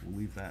bright, so we'll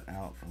leave that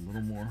out a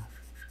little more.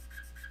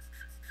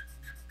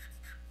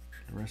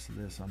 The rest of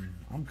this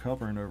I'm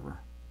covering over.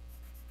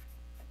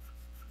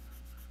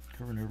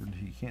 Covering over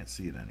until you can't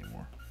see it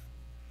anymore.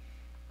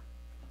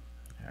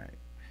 Alright,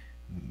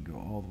 we can go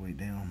all the way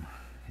down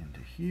into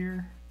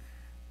here.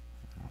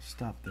 I'll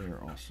stop there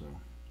also.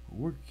 But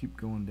we'll keep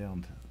going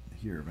down to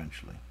here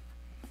eventually.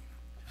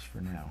 Just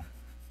for now.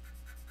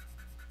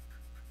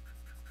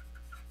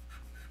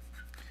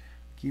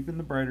 keeping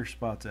the brighter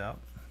spots out,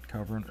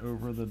 covering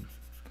over the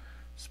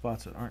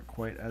spots that aren't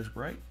quite as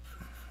bright.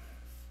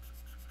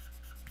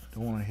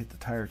 Don't want to hit the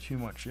tire too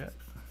much yet.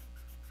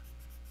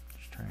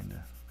 Just trying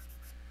to.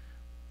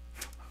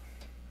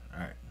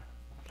 Alright.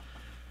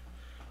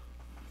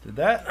 Did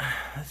that.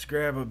 Let's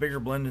grab a bigger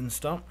blending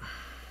stump.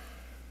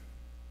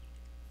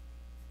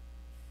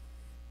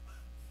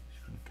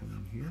 Just going to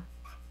come in here.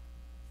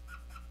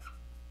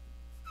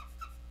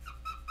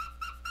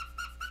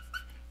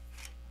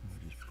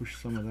 I'll just push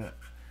some of that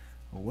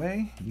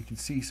away. You can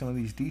see some of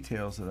these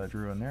details that I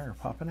drew in there are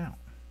popping out.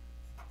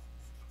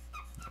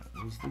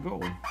 That was the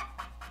goal.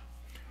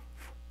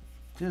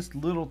 Just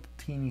little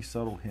teeny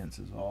subtle hints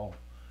is all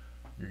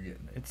you're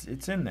getting.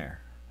 It's in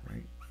there,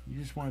 right? You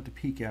just want it to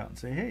peek out and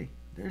say, hey,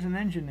 there's an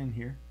engine in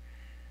here.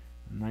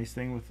 The nice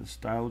thing with the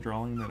style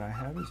drawing that I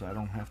have is I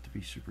don't have to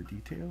be super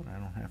detailed. I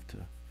don't have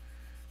to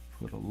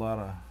put a lot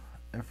of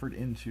effort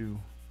into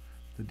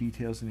the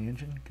details in the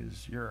engine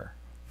because your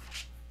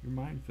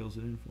mind fills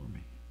it in for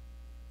me.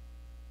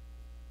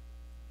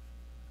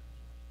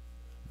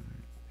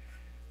 Right.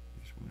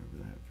 Just went over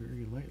that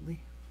very lightly.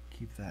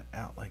 Keep that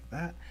out like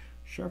that.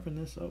 Sharpen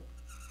this up.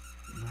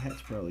 My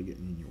hat's probably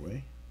getting in your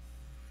way.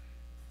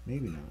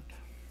 Maybe not.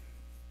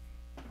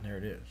 There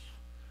it is.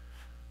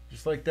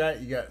 Just like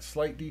that, you got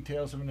slight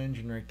details of an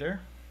engine right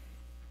there.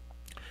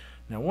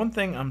 Now, one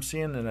thing I'm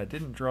seeing that I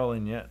didn't draw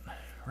in yet,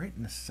 right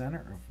in the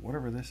center of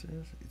whatever this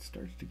is, it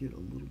starts to get a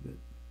little bit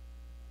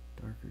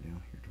darker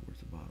down here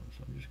towards the bottom.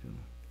 So I'm just going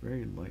to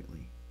very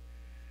lightly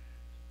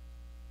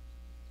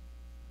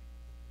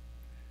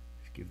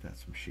just give that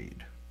some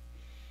shade.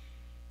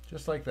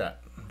 Just like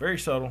that. Very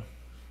subtle,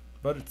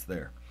 but it's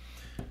there.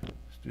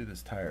 Let's do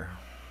this tire.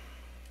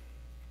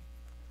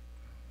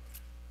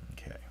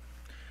 Okay.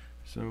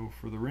 So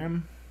for the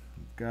rim,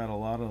 we've got a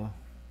lot of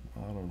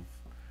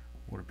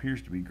what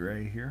appears to be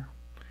gray here.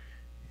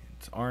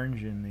 It's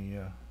orange in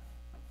the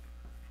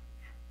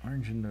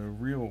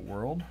real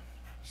world.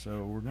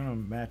 So we're going to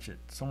match it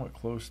somewhat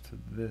close to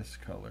this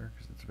color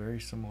because it's a very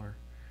similar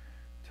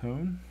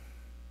tone.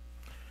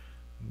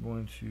 I'm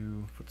going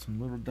to put some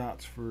little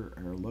dots for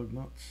our lug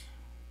nuts.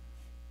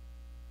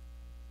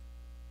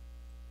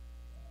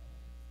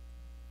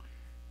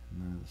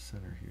 And then the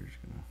center here is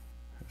going to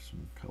have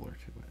some color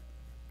to it.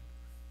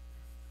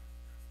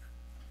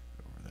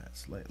 Over that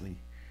slightly.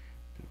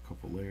 Do a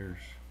couple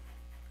layers.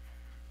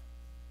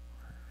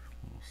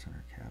 Little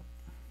center cap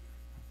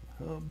of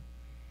the hub.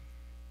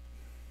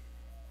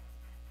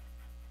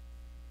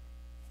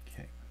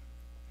 Okay.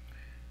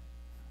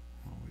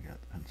 Well, we got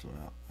the pencil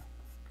out.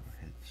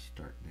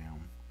 Start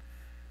down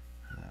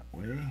that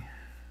way.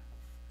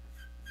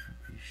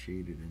 Be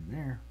shaded in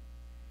there.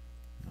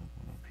 Another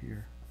one up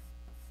here.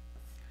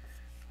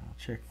 I'll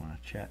check my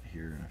chat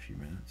here in a few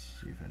minutes,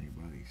 see if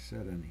anybody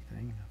said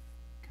anything.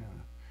 I've kind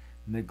of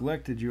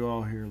neglected you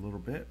all here a little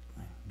bit.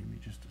 Give me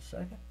just a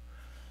second.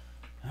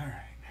 All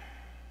right.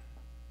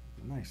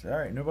 Nice. All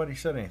right. Nobody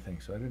said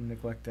anything, so I didn't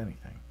neglect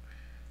anything.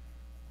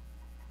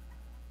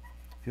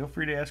 Feel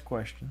free to ask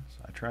questions.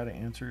 I try to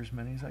answer as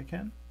many as I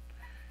can.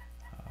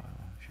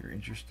 If you're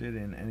interested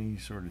in any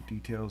sort of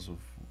details of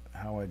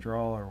how I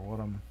draw or what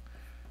I'm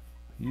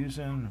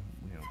using,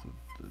 you know,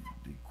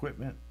 the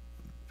equipment,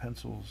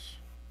 pencils,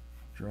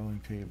 drawing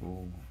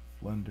table,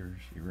 blenders,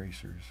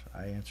 erasers,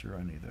 I answer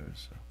any of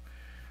those. So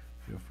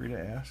feel free to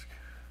ask.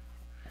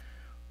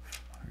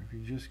 Or if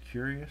you're just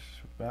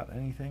curious about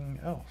anything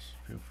else,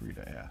 feel free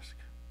to ask.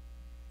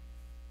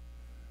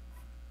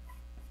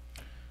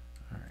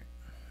 All right,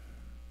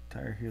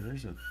 tire here.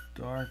 There's a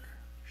dark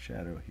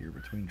shadow here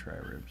between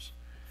tri-ribs.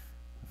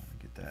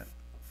 Get that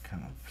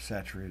kind of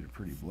saturated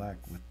pretty black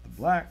with the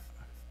black.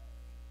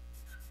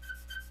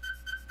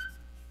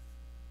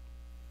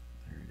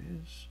 There it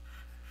is.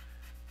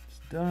 It's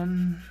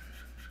done.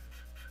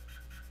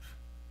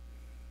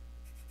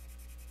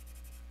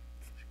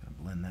 Just gonna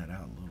blend that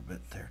out a little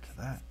bit there to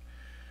that.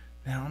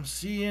 Now I'm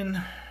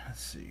seeing,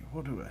 let's see,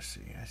 what do I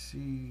see? I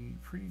see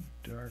pretty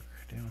dark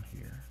down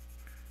here.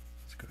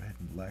 Let's go ahead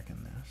and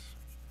blacken this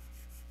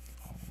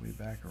all the way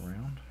back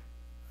around.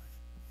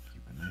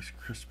 A nice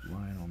crisp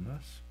line on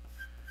this.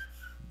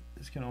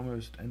 This can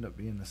almost end up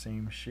being the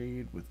same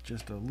shade with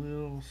just a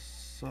little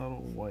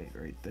subtle white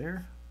right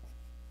there.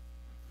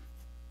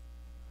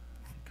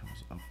 It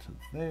comes up to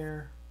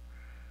there,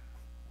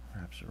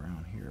 wraps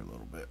around here a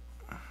little bit,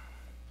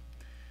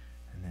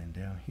 and then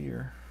down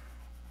here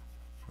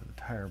where the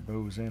tire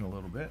bows in a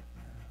little bit.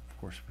 Of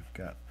course, we've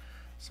got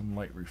some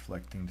light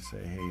reflecting to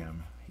say, hey,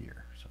 I'm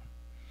here. So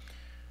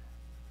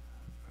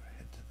go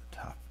ahead to the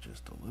top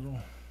just a little.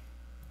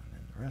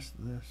 The rest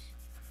of this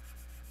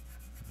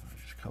I'll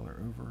just color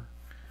over.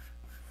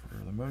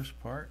 For the most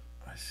part,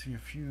 I see a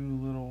few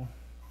little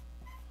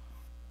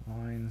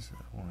lines that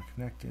I want to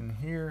connect in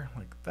here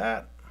like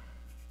that.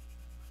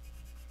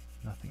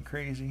 Nothing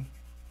crazy.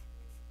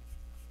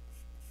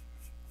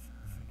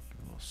 Give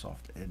a little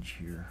soft edge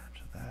here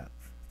to that.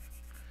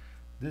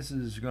 This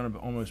is going to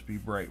almost be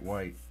bright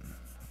white. I'm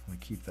going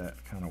to keep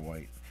that kind of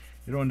white.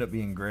 It'll end up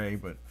being gray,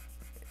 but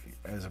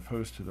as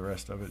opposed to the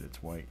rest of it,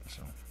 it's white.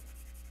 So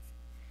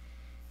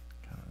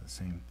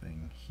same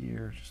thing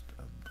here, just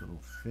a little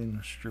thin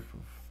strip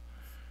of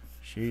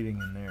shading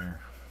in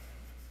there.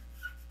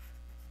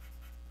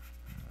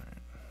 Alright.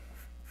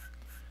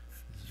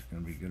 This is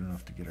going to be good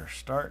enough to get our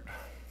start,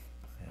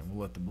 and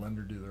we'll let the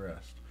blender do the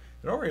rest.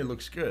 It already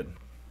looks good.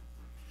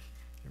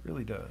 It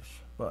really does,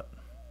 but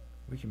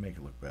we can make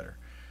it look better.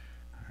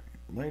 Alright,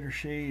 lighter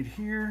shade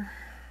here.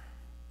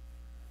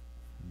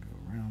 Go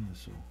around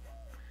this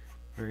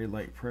very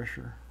light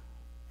pressure.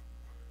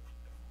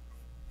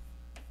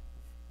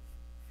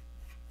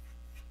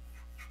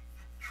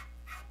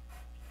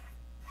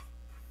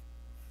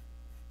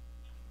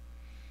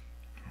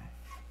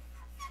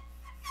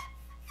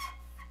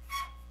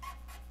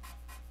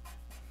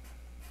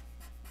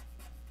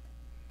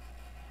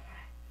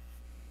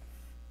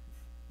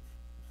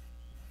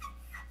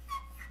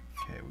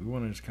 We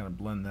want to just kind of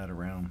blend that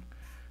around,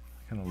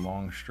 kind of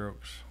long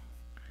strokes.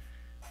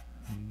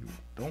 You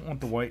don't want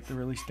the white to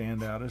really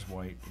stand out as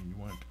white, and you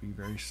want it to be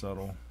very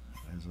subtle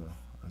as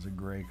a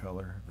gray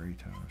color, gray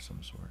tone of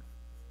some sort.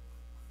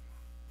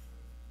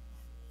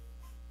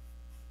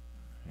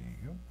 There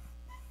you go.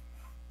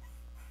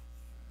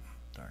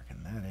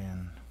 Darken that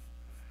in,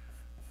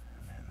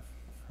 and then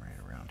right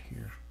around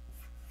here.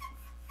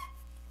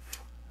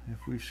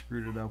 If we've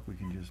screwed it up, we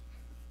can just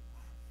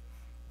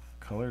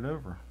color it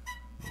over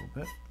a little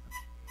bit.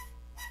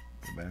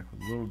 Go back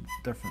with a little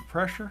different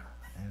pressure,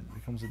 and it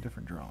becomes a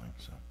different drawing.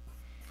 So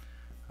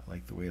I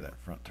like the way that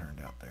front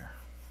turned out there.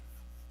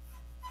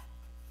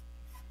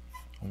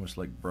 Almost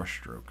like brush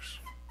strokes.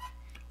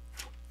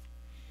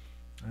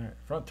 Alright,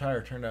 front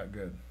tire turned out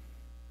good.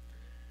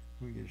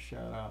 We get a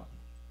shout out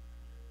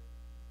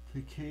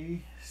to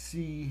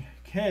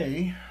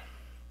KCK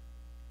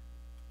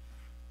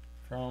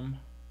from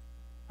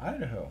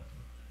Idaho.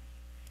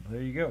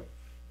 There you go.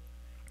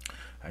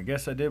 I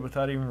guess I did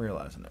without even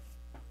realizing it.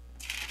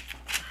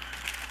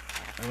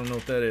 I don't know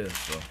what that is,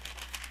 so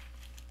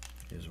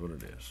it is what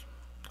it is.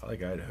 I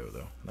like Idaho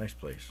though. Nice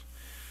place.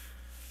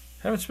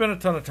 Haven't spent a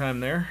ton of time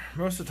there.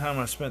 Most of the time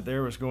I spent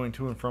there was going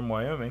to and from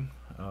Wyoming.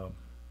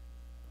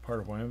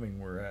 Part of Wyoming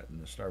we're at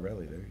in the Star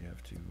Valley there. You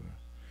have to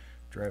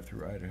drive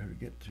through Idaho to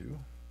get to,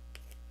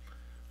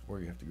 or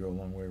you have to go a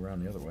long way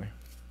around the other way.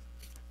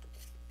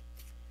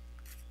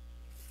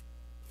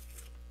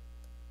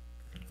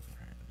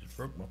 Just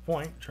broke my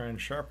point trying to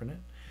sharpen it.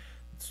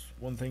 It's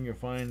one thing you'll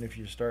find if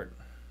you start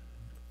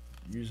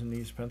using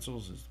these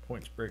pencils is the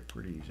points break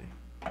pretty easy.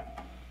 No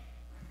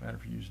matter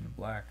if you're using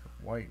black or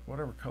white,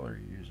 whatever color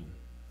you're using,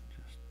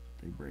 just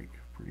they break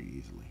pretty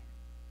easily.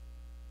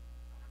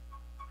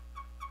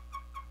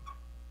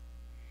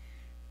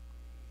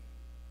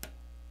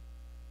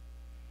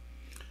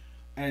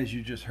 As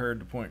you just heard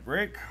the point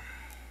break.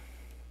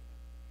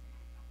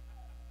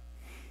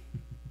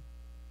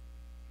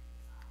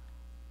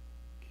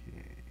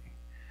 Okay.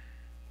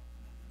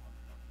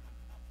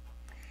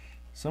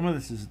 Some of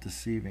this is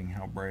deceiving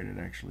how bright it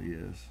actually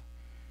is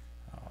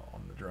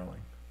on the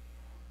drawing.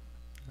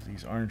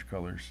 These orange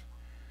colors,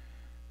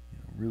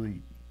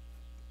 really,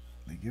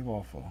 they give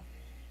off a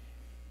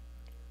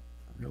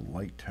real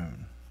light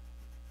tone.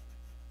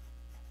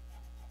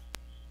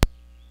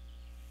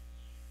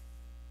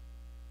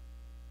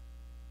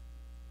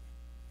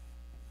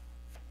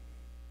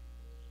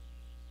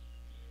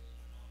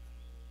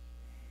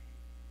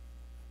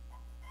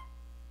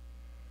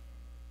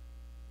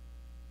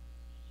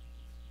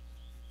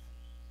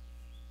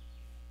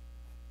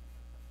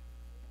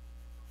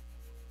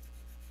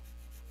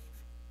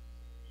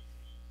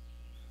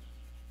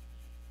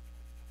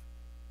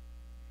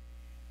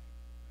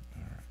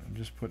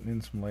 Just putting in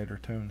some lighter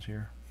tones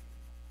here.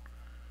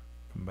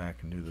 Come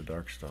back and do the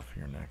dark stuff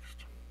here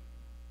next.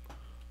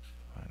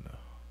 Find a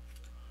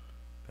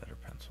better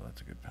pencil.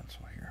 That's a good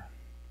pencil here.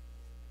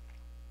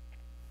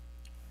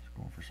 Just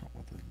going for something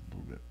with a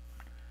little bit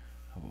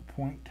of a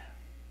point.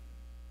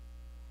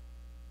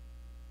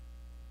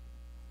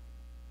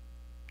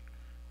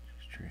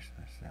 Just tracing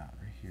this out.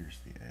 Right here's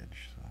the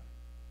edge. So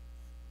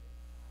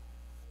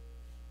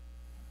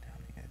down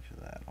the edge of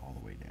that, all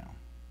the way down.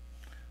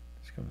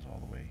 This comes all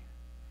the way.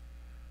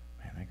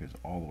 Man, that goes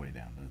all the way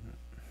down, doesn't it?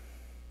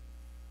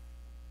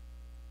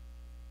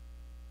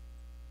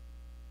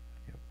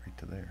 Yep, right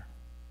to there.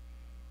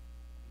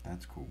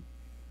 That's cool.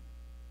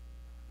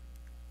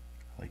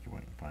 I like it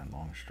when you can find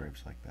long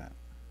stripes like that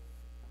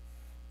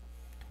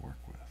to work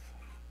with.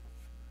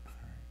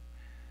 Alright.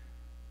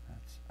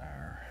 That's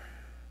our,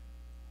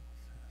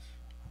 what's this?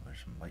 Oh, there's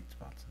some light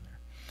spots in there.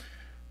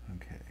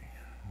 Okay,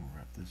 we'll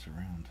wrap this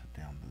around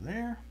down to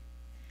there.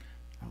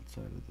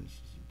 Outside of this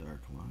is a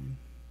dark line.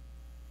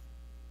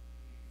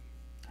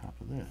 Top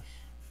of this,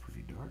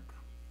 pretty dark.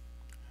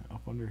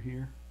 Up under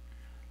here,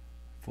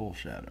 full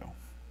shadow.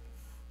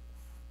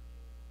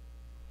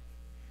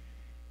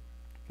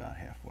 About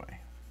halfway.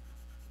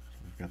 So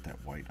we've got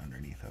that white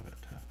underneath of it.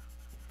 I'm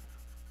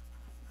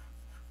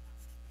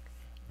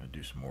going to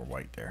do some more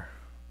white there.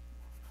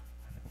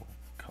 And it will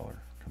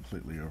color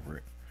completely over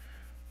it.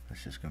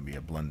 That's just going to be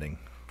a blending.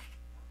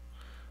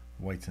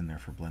 White's in there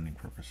for blending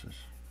purposes.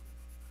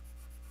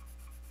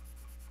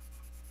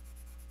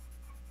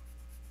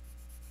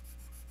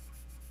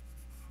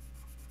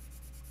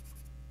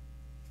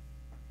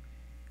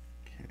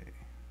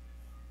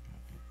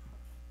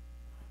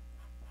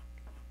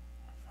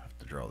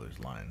 draw those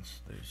lines,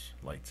 those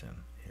lights in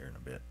here in a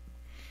bit.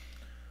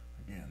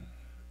 Again.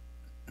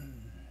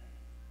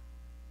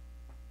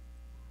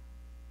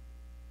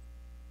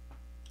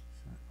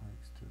 Set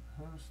lights to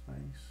the host,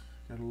 thanks.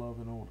 Gotta love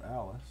an old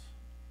Allis.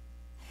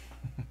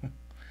 It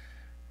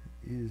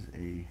is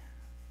a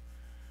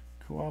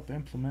Co-op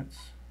Implements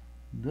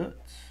Deutz.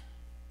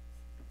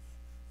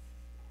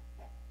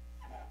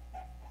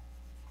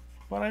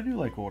 But I do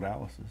like old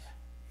Allis's.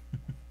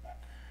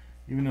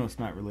 Even though it's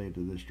not related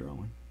to this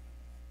drawing.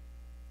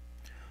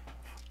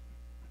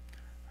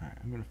 Alright,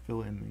 I'm going to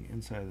fill in the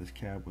inside of this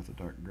cab with a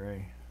dark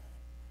gray.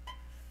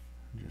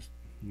 I'm just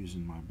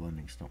using my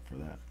blending stump for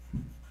that.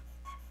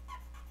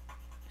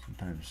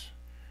 Sometimes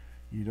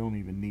you don't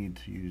even need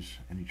to use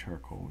any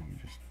charcoal, you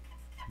just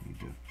need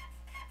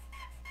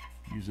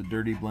to use a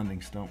dirty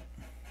blending stump.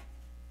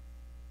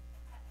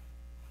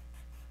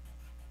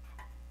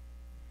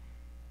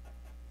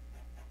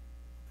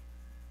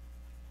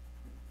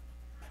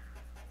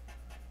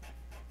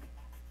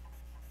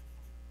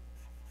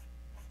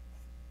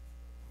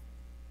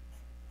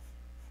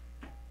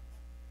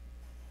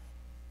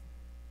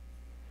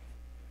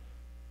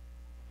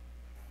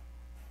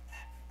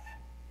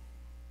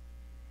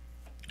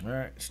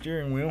 Alright,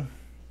 steering wheel.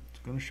 It's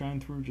going to shine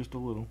through just a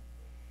little.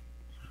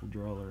 So we'll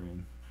draw her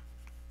in.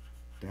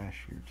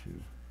 Dash here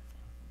too.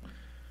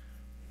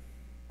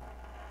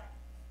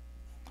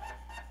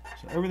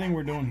 So everything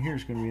we're doing here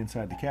is going to be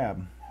inside the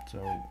cab. So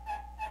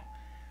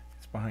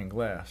it's behind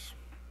glass.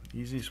 The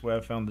easiest way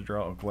I've found to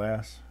draw a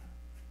glass,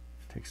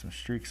 take some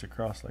streaks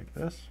across like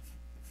this.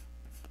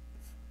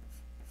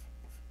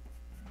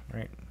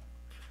 Right.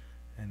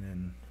 And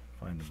then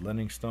find the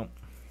blending stump.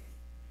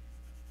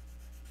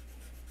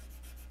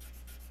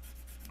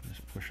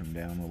 Just push them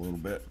down a little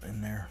bit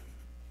in there.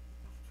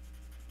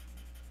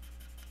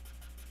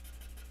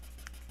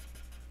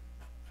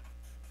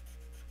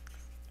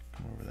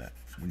 Come over that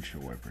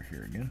windshield wiper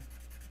here again.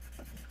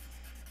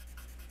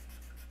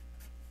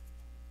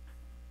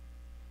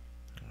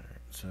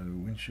 Alright, so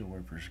windshield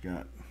wiper's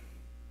got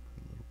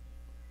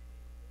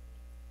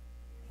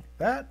like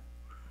that.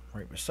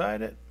 Right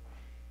beside it,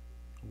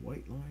 a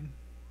white line.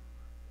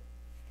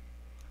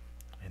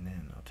 And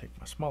then I'll take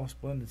my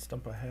smallest blended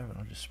stump I have and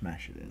I'll just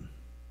smash it in.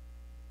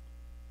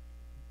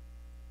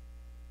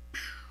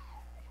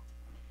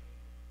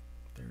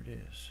 There it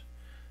is.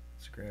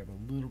 Let's grab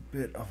a little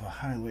bit of a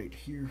highlight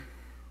here.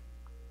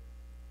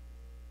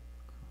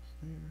 Across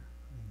there and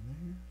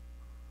there.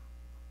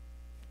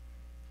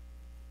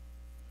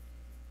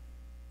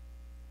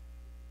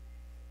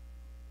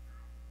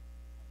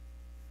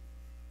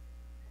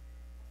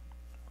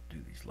 I'll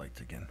do these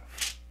lights again.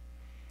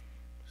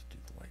 Let's do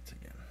the lights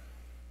again.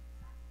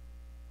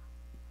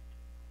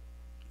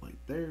 Light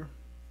there.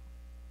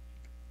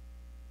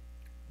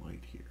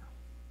 Light here.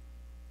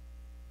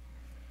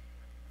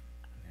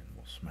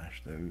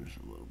 Smash those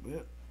a little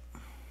bit. I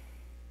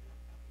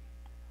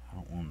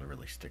don't want them to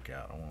really stick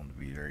out. I want them to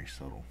be very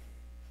subtle.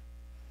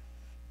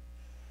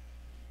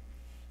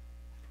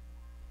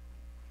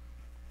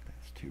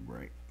 That's too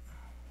bright.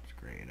 Let's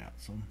gray it out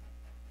some.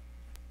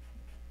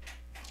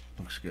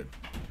 Looks good.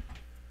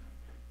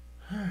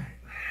 Alright.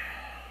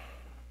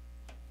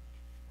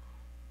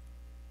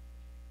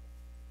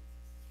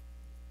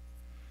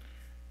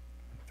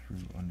 Through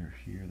under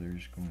here,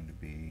 there's going to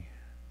be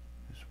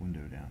this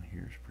window down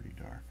here is pretty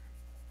dark.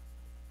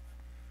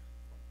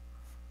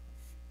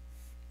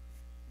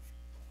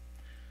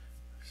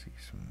 See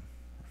some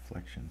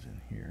reflections in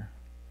here.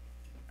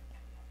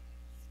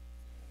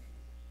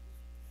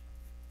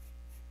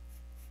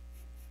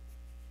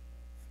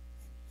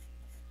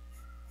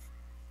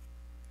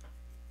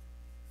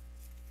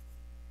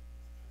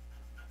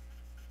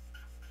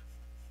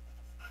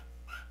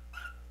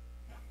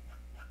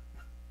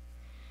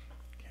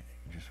 Okay,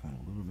 we just want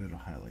a little bit of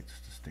highlights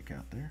to stick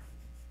out there.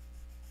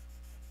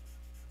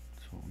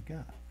 That's what we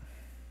got.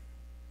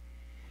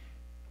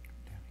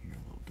 Down here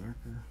a little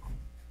darker.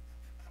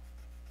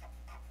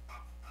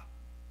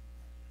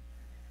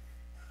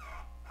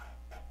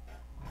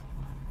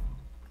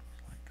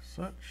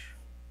 Such.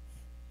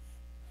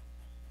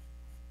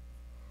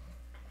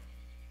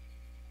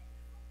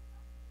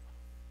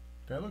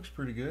 That looks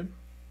pretty good.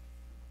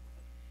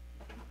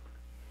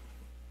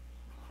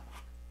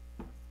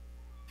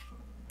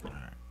 Alright,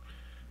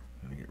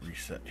 I'm gonna get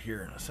reset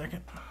here in a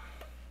second.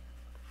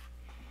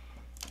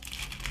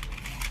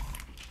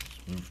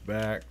 Let's move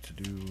back to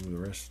do the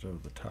rest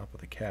of the top of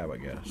the cab, I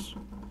guess.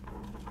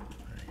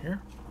 Right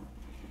here.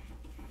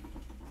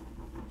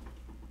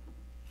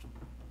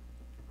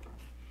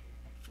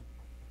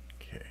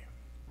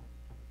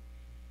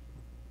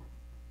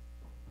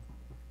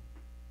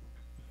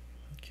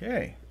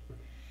 Okay.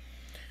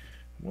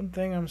 One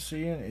thing I'm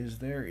seeing is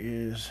there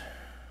is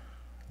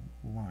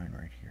a line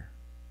right here.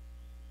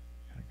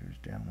 Kind of goes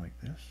down like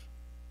this.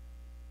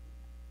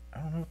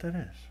 I don't know what that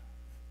is.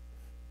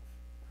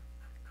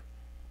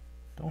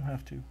 Don't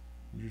have to.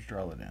 We'll just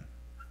draw it in.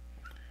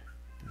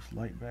 This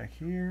light back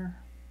here.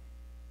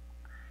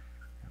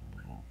 Got a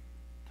little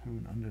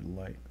tone under the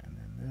light, and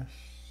then this.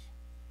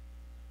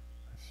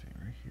 Let's see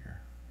right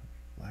here,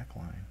 black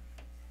line,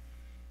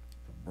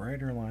 a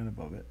brighter line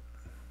above it,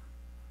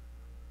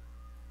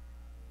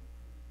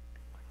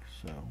 like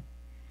so,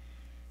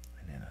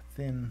 and then a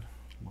thin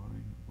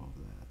line above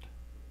that,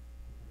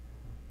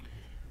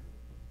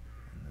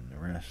 and then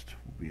the rest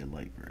will be a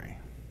light gray.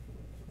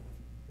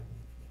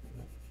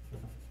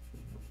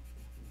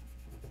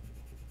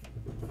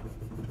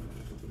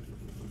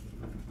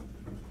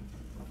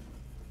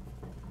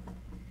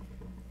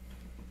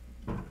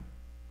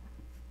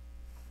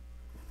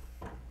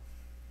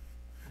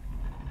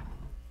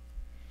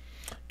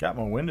 Got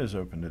my windows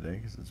open today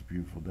because it's a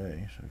beautiful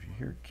day, so if you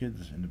hear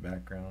kids in the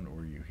background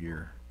or you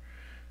hear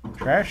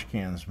trash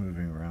cans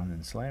moving around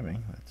and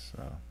slamming, that's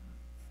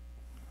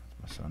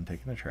my son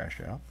taking the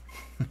trash out.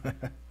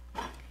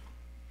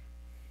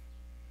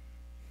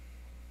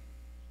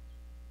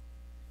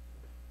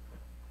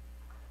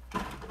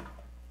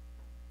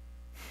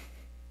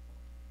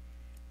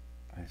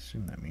 I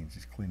assume that means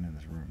he's cleaning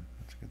his room.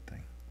 That's a good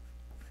thing.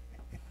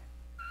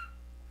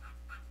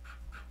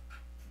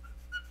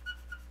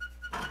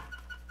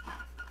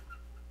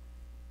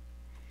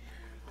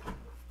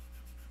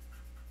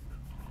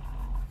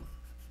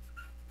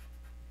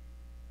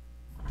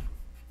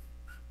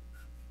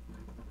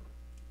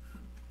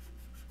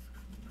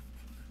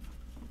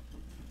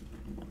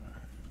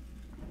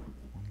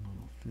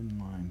 Thin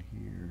line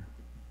here,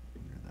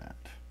 near that.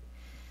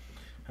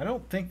 I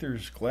don't think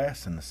there's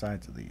glass in the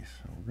sides of these,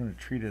 so we're going to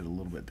treat it a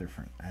little bit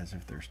different, as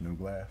if there's no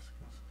glass.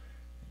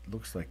 It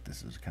looks like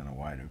this is kind of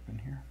wide open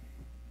here.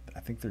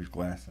 I think there's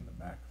glass in the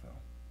back, though,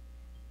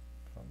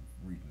 if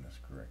I'm reading this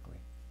correctly.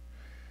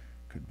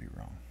 Could be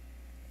wrong.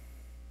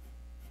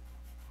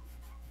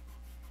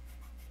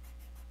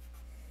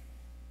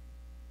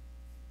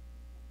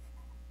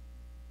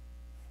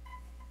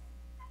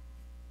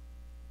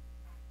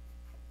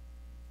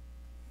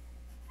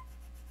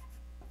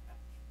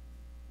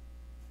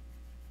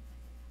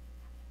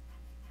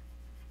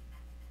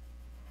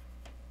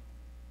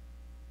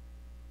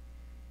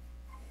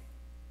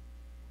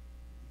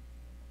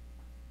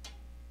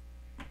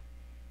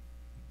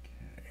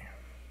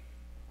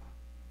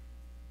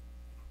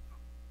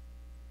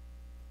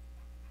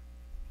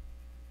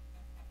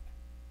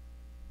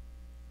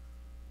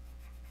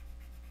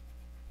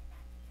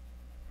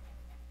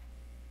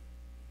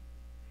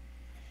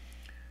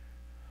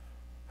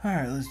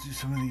 Alright, let's do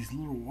some of these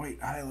little white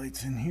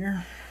highlights in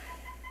here.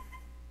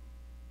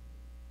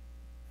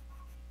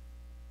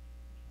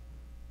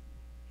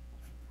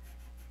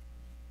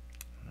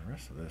 And the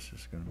rest of this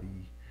is going to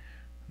be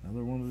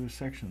another one of those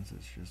sections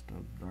that's just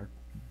a dark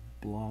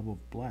blob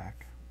of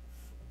black.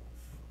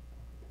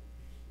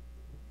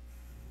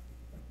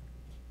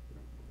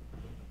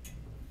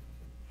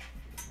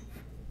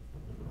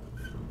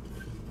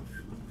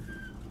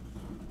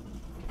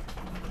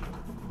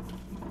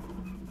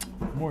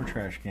 More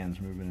trash cans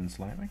moving and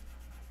slamming.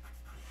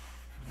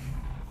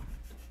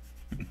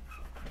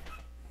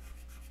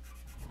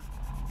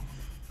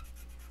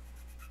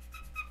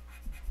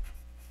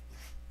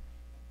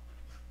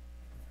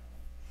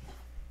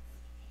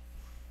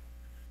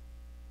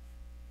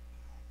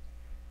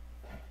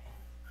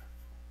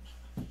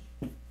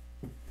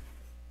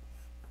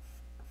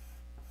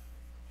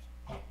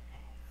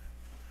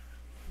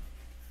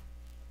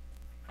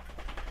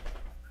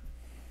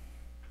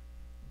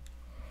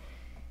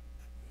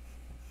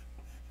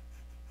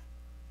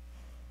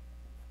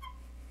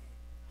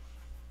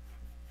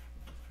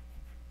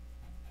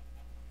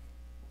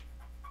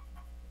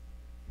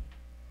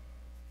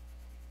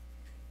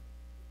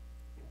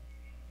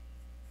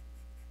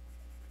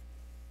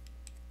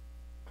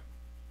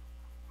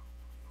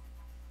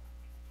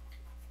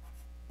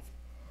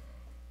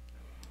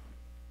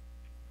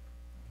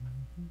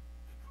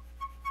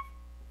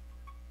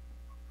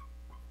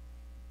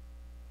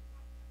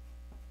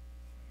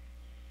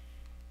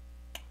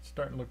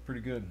 Starting to look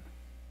pretty good.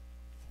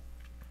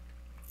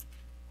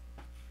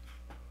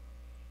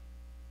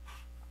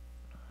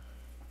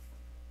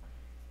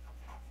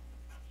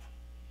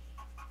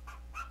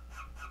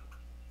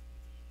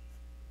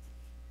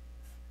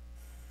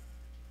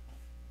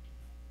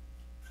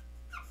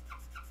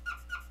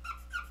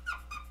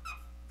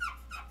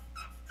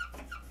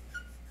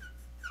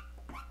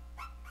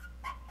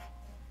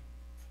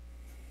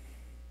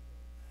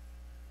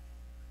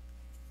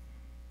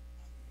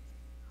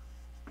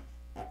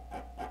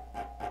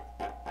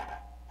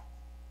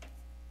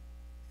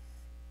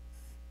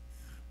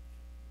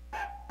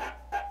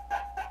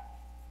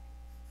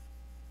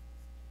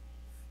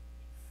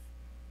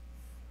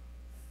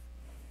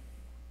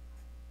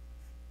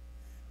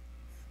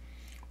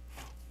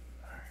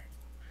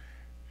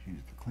 Use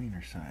the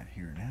cleaner side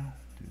here now.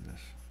 Do this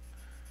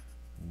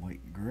light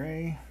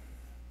gray.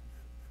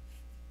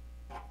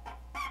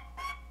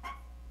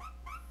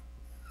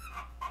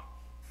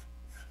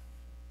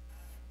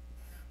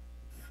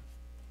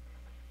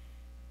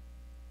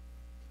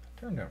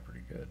 Turned out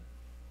pretty good.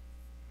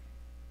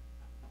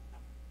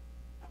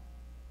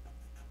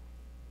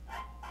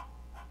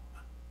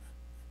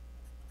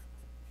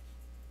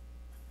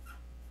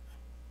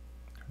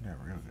 Turned out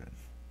real good.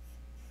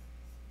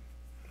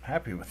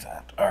 happy with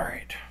that.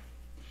 Alright.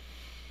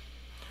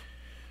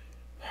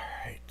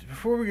 Alright,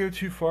 before we go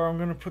too far, I'm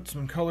going to put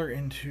some color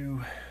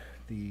into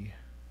the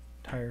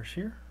tires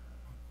here.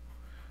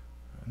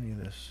 Any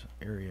of this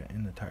area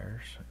in the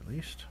tires, at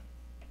least.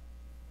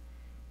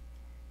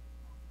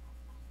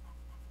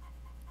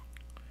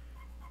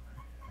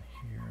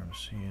 Here I'm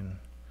seeing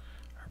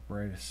our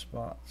brightest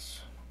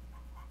spots.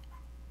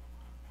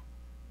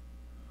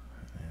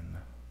 And then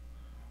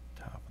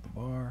top of the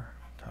bar,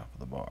 top of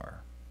the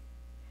bar.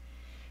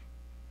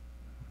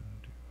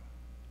 Do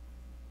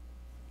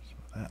some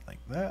of that like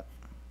that.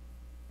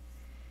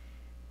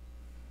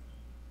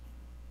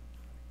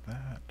 Like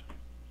that.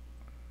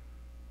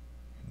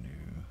 Do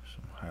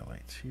some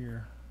highlights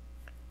here.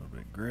 A little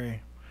bit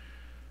gray.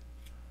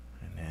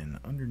 And then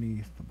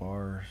underneath the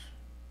bars,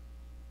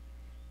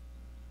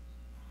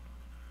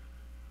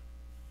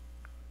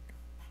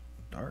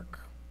 dark.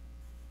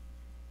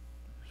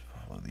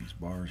 Just follow these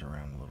bars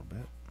around a little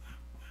bit.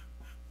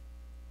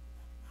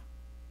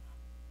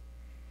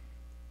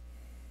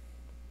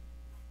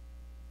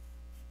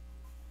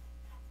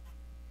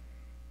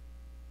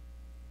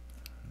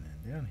 And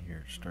then down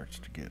here it starts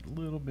to get a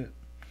little bit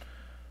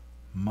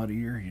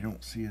muddier. You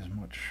don't see as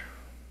much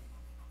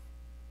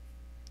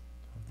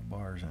of the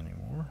bars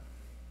anymore.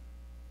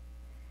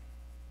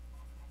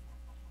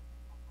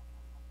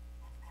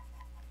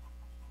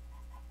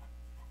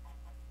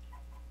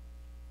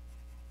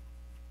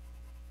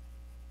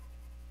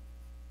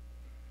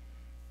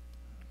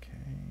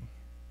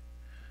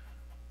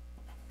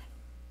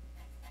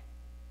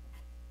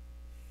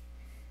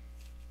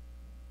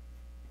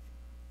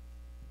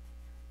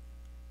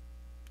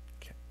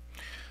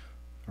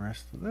 The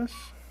rest of this,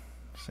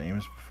 same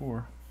as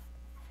before.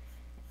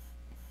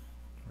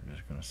 We're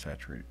just going to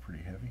saturate it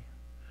pretty heavy.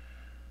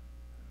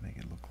 Make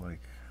it look like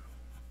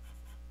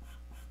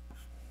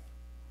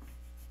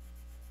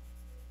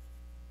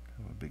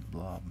kind of a big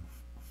blob.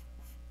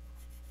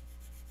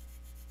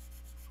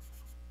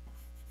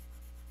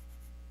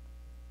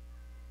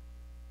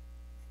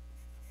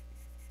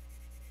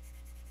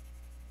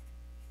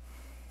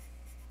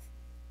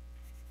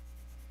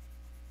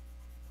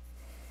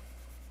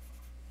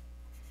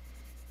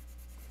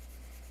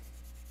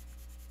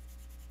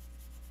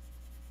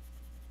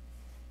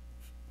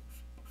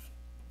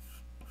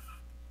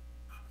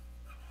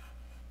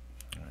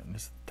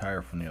 This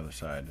tire from the other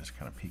side is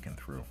kind of peeking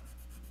through.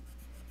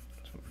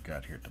 That's what we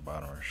got here at the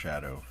bottom, our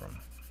shadow from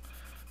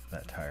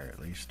that tire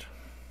at least.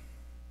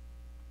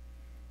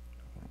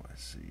 What do I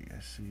see? I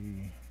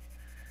see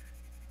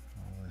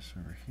all this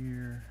over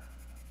here,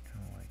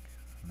 kind of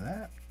like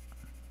that.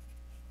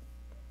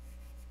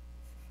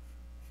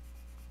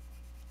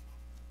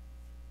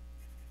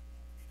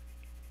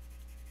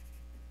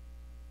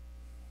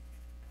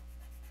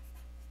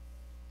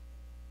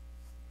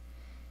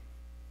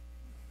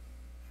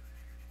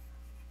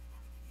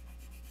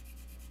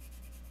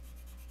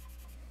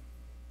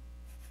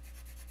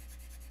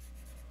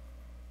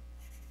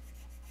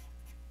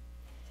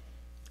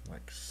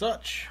 Like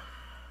such.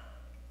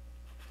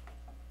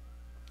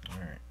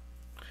 Alright.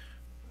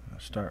 I'll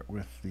start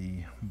with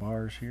the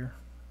bars here.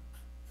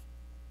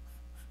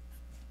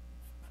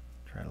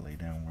 Try to lay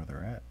down where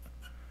they're at.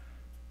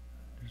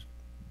 Just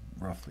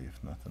roughly,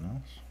 if nothing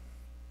else.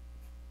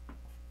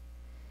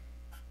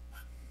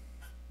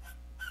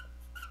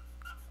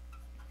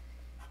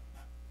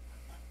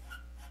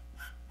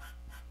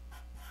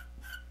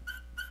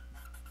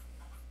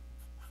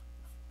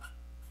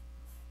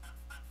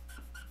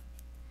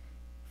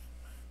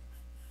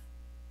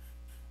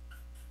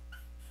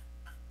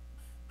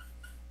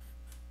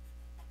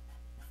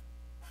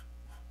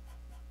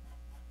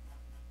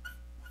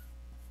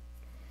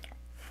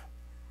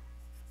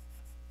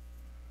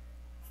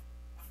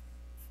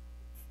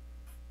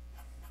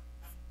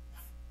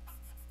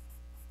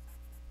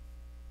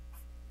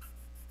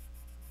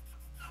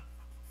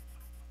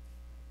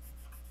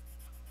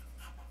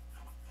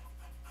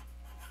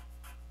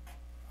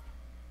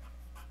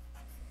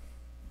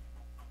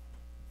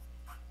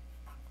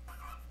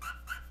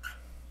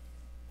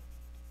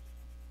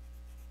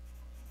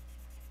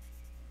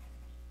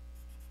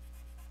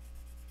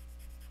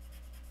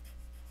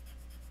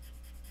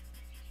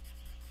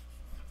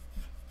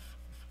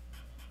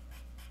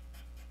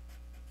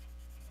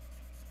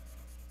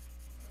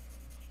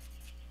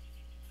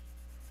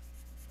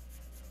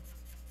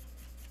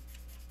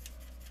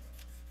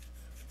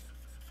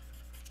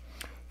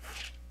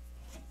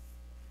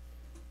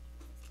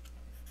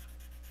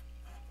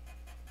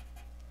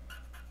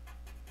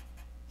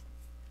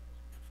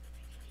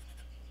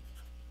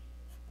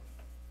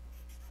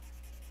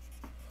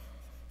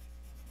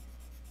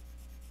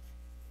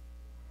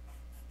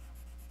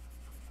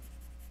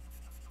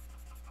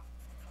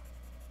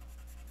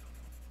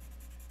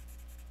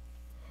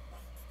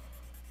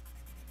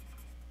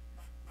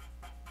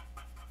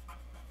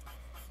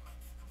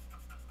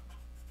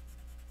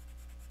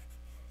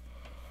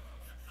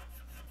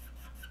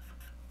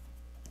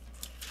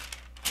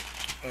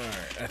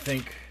 Alright, I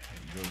think I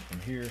can go from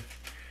here.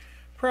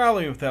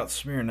 Probably without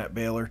smearing that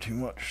baler too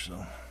much,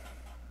 so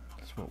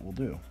let's that's what we'll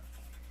do.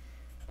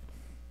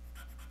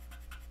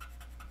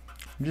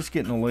 I'm just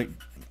getting a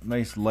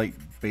nice light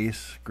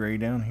base gray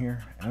down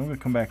here, and I'm going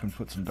to come back and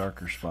put some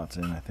darker spots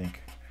in, I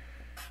think,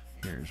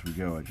 here as we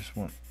go.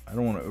 I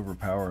don't want to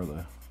overpower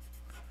the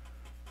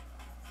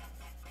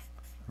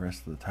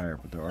rest of the tire,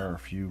 but there are a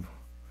few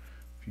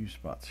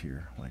spots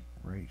here, like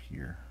right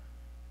here.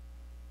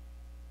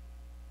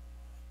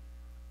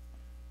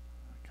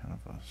 Kind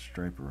of a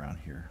stripe around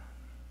here.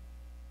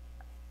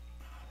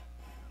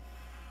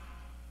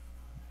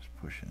 Just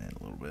pushing in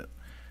a little bit,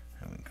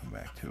 and we can come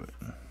back to it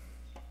and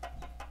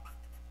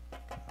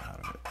come out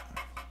of it.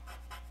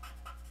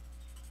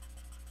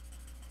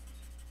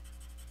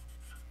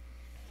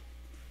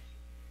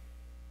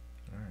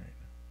 Alright.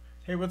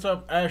 Hey, what's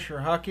up, Asher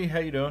Hockey? How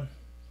you doing?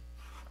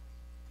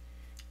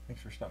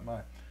 Thanks for stopping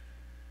by.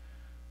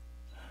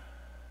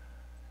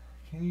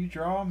 Can you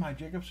draw my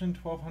Jacobson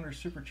 1200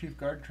 Super Chief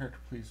garden tractor,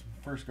 please?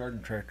 First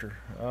garden tractor.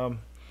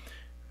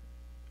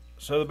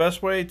 So the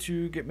best way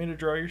to get me to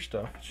draw your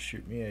stuff is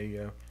shoot me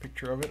a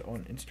picture of it on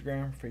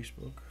Instagram,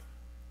 Facebook,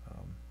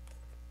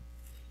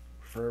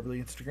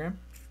 preferably Instagram.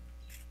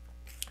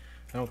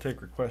 I don't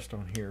take requests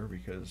on here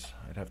because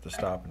I'd have to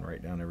stop and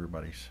write down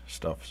everybody's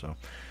stuff. So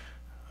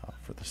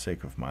for the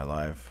sake of my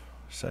live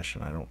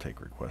session, I don't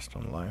take requests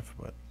on live,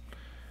 but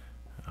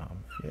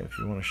yeah, if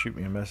you want to shoot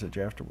me a message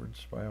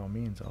afterwards, by all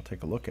means, I'll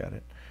take a look at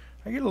it.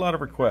 I get a lot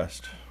of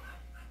requests,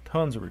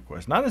 tons of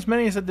requests. Not as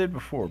many as I did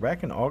before.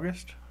 Back in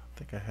August, I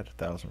think I had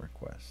 1,000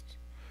 requests.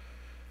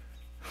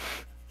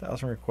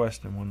 1,000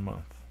 requests in 1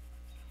 month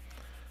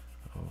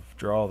of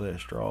draw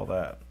this, draw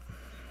that.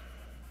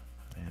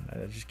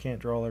 And I just can't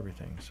draw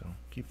everything, so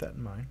keep that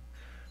in mind.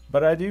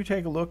 But I do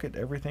take a look at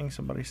everything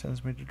somebody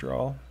sends me to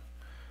draw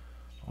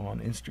on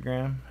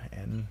Instagram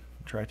and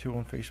try to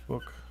on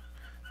Facebook.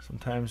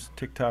 Sometimes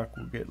TikTok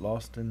will get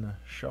lost in the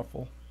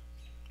shuffle,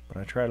 but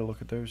I try to look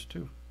at those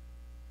too.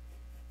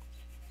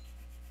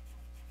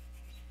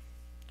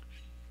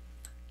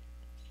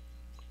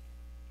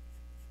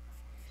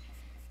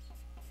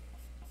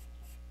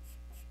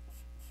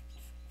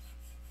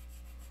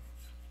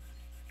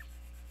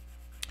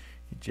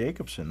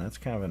 Jacobson, that's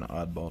kind of an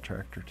oddball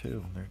tractor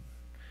too. They're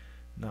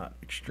not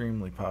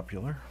extremely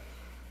popular.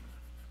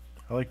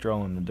 I like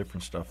drawing the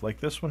different stuff,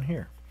 like this one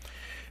here.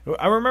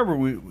 I remember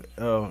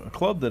a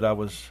club that I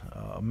was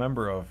a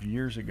member of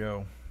years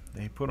ago,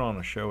 they put on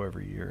a show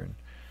every year, and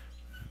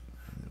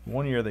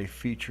one year they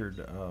featured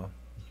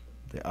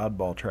the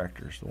oddball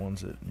tractors, the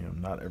ones that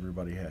not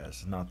everybody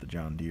has, not the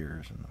John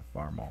Deeres and the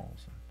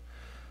Farmalls, and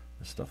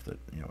the stuff that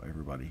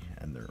everybody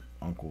and their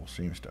uncle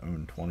seems to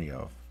own 20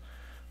 of.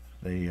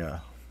 They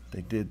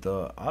did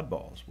the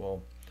oddballs.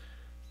 Well,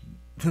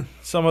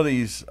 some of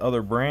these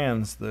other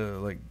brands,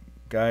 the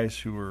guys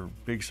who were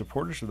big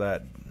supporters of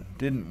that,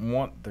 didn't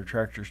want their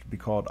tractors to be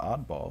called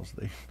oddballs.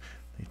 They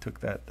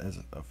took that as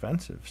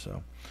offensive,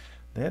 so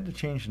they had to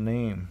change the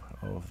name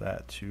of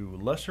that to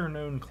lesser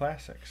known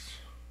classics.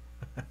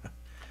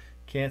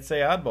 Can't say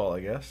oddball, I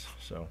guess,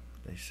 so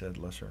they said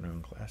lesser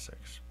known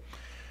classics,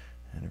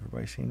 and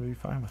everybody seemed to be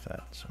fine with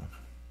that. So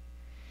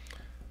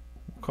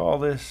we'll call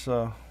this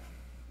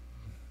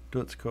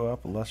Deutz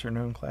Co-op a lesser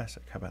known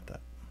classic. How about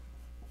that?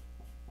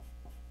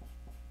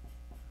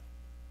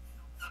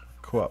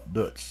 Coop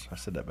Deutz. I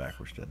said that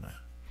backwards, didn't I?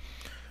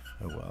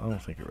 Oh well, I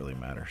don't think it really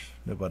matters.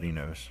 Nobody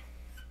knows,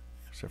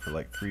 except for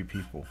like 3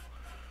 people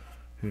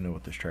who know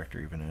what this tractor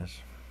even is.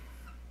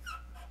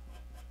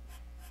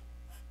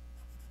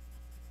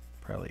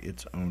 Probably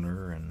its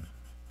owner and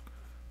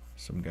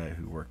some guy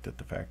who worked at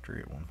the factory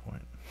at one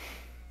point.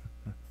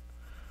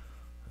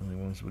 Only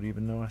ones would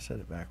even know I said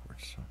it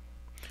backwards. So.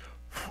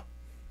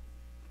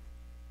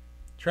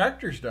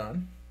 Tractor's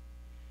done,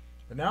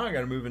 but now I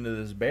got to move into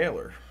this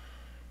baler.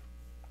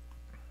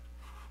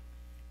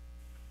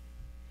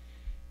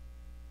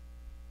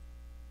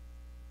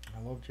 I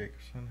love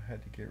Jacobson. I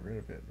had to get rid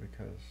of it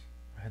because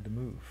I had to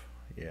move.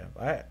 Yeah,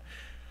 I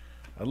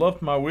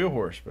loved my wheel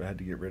horse, but I had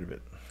to get rid of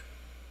it.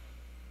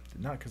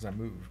 Not because I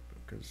moved,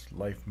 but because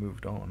life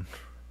moved on.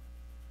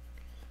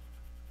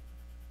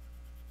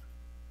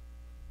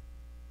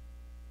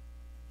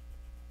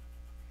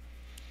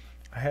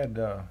 I had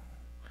a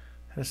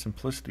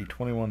Simplicity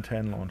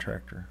 2110 lawn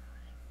tractor.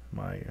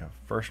 My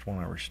first one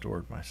I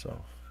restored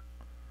myself.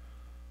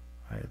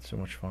 I had so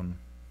much fun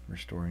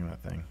restoring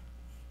that thing.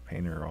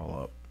 Painted her all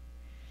up.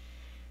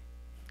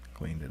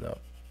 Cleaned it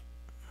up.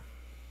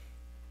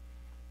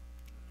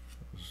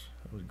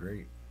 It was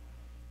great.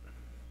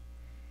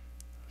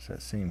 So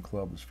that same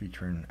club was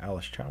featuring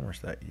Allis Chalmers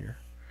that year,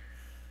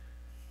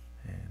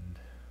 and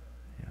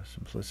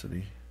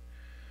Simplicity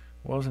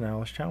was an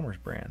Allis Chalmers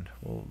brand.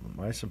 Well,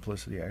 my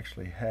Simplicity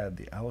actually had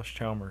the Allis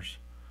Chalmers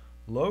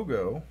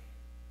logo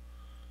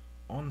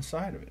on the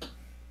side of it. It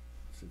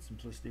said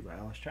Simplicity by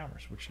Allis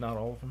Chalmers, which not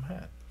all of them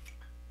had.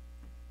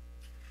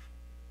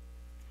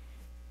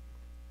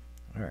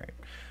 All right.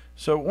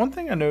 So one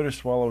thing I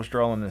noticed while I was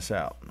drawing this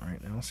out,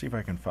 right now, let's see if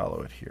I can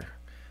follow it here.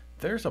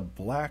 There's a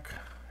black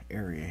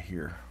area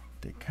here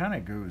that kind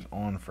of goes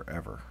on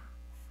forever.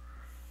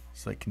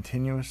 It's like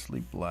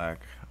continuously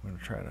black I'm going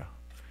to try to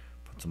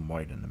put some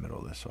white in the middle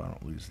of this so I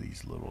don't lose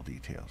these little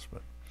details.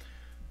 But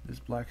this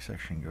black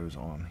section goes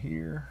on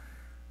here,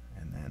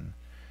 and then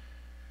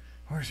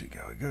where does it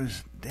go? It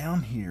goes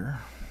down here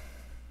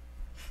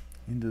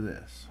into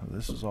this. So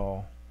this is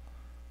all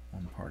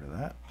one part of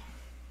that.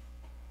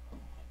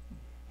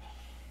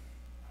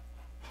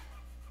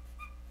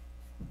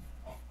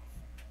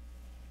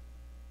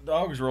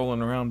 Dog's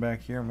rolling around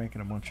back here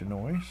making a bunch of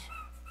noise.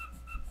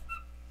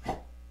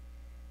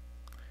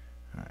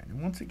 Alright,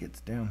 and once it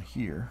gets down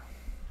here,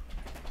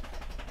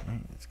 okay,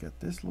 it's got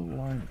this little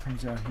line that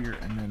comes out here,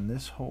 and then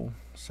this whole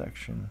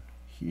section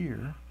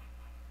here.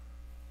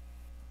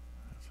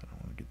 So I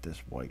want to get this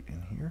white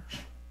in here.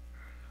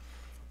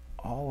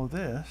 All of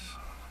this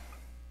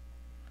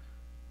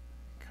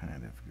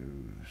kind of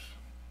goes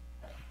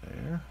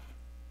there.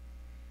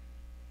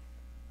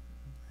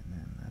 And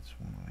then that's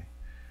when I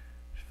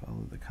just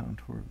follow the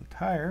contour of the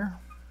tire.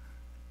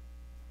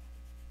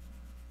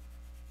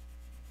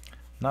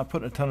 Not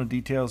putting a ton of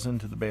details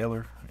into the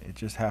baler, it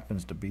just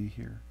happens to be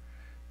here.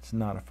 It's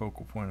not a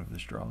focal point of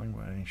this drawing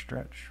by any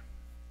stretch.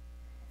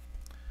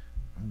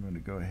 I'm going to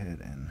go ahead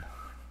and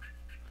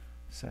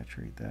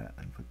saturate that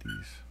and put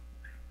these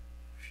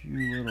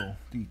few little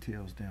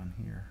details down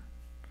here.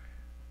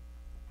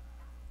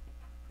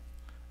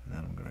 And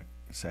then I'm going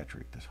to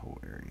saturate this whole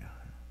area.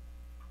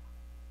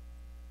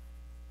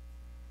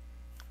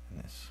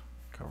 And this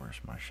covers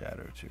my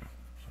shadow too.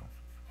 So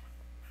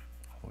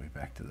all the way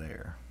back to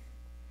there.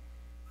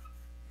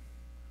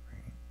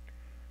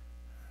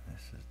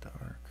 This is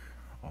dark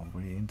all the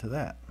way into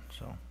that.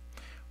 So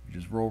we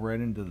just roll right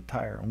into the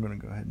tire. I'm going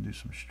to go ahead and do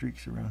some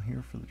streaks around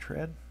here for the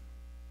tread.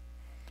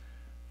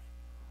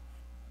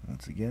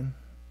 Once again,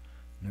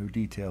 no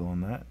detail on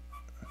that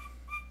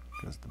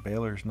because the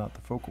baler is not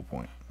the focal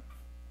point.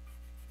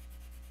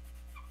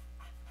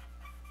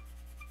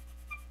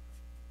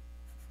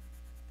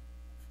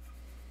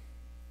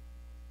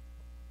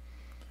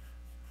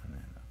 And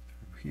then up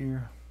through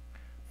here,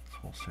 this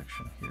whole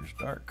section here is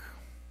dark.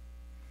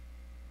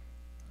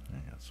 I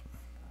got some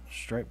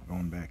stripe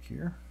going back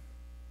here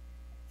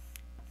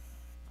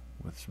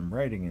with some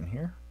writing in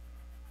here,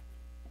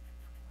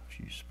 a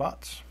few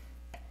spots.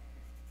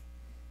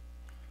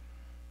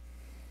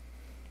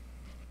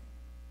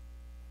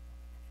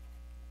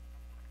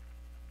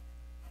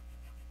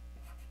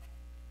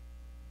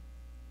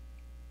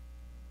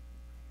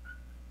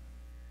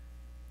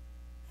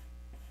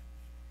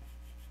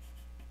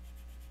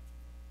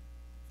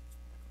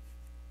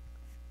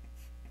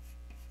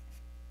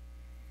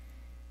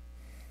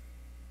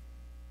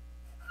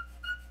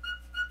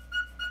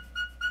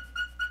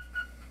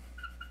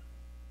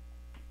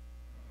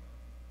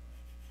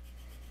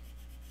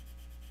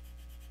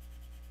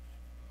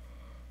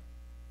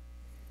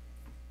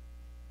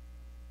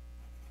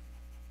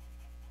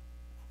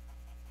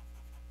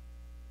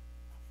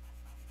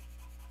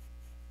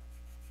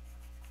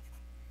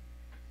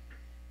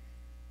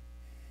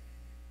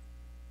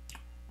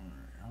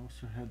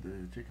 Also had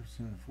the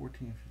Jacobson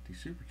 1450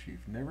 Super Chief.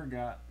 Never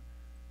got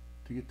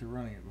to get to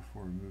running it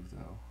before we moved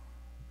though.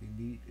 It'd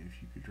be neat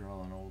if you could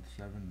draw an old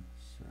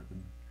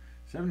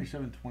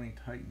 7720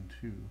 Titan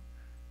 2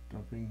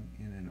 dumping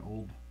in an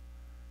old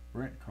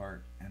Brent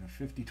cart and a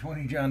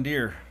 5020 John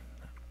Deere.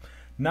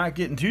 Not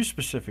getting too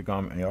specific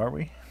on me, are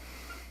we?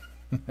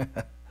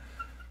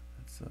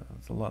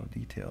 That's a lot of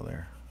detail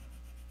there.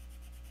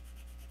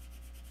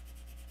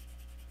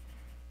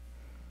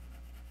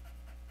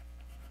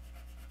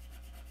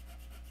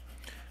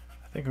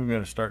 I think I'm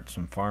going to start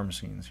some farm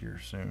scenes here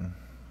soon.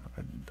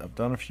 I've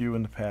done a few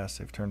in the past.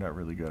 They've turned out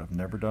really good. I've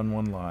never done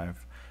one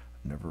live.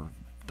 I've never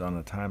done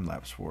a time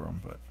lapse for them,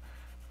 but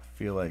I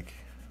feel like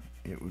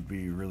it would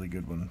be a really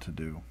good one to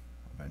do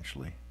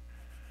eventually.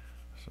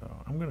 So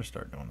I'm going to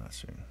start doing that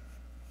soon.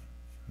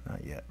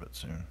 Not yet, but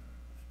soon.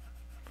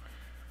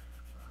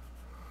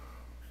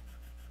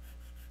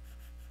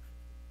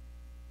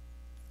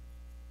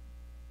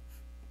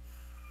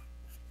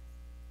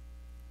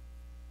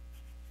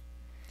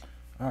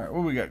 All right,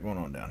 what we got going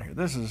on down here?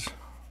 This is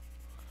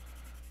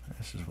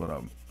what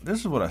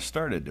I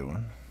started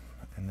doing,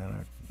 and then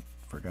I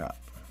forgot.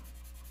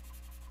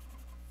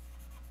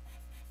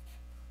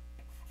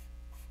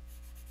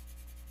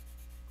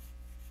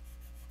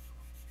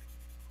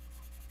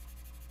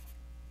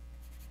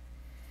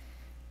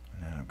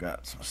 And then I've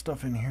got some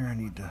stuff in here I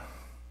need to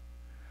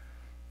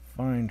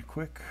find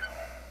quick.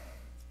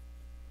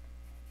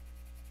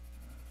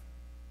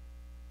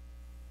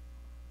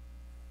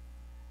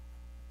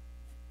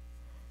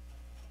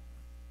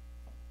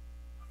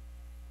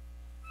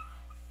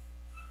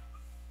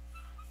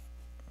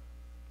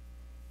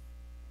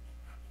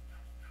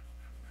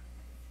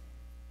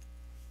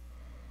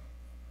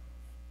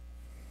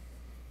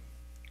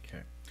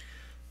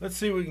 Let's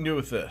see what we can do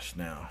with this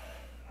now.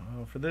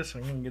 For this,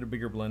 I'm going to get a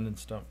bigger blending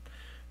stump.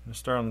 I'm going to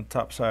start on the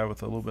top side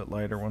with a little bit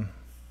lighter one.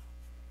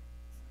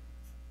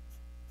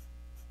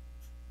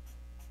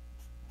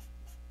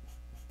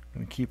 I'm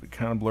going to keep it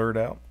kind of blurred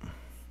out.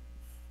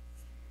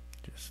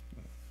 Just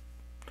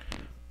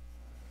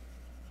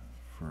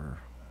for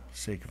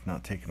sake of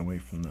not taking away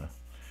from the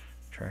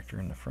tractor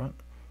in the front.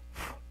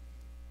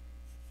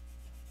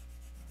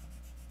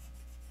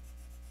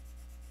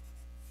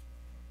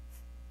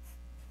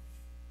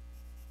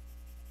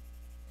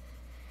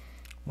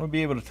 I want to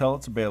be able to tell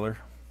it's a baler,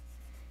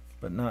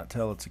 but not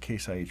tell it's a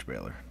Case IH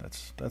baler.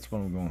 That's what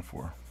I'm going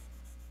for.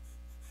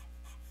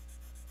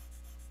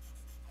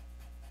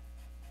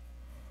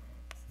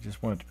 I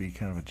just want it to be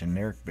kind of a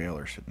generic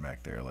baler sitting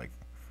back there, like,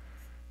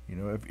 you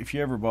know, if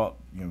you ever bought,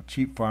 you know,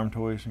 cheap farm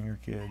toys when you were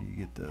a kid, you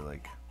get the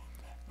like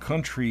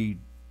Country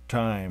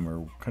Time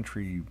or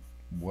Country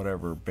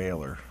whatever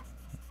baler.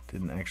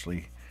 Didn't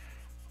actually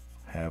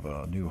have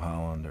a New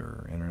Holland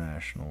or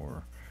International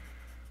or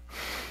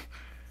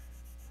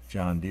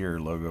John Deere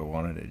logo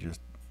on it. It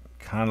just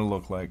kind of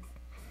looked like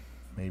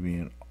maybe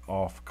an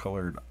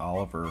off-colored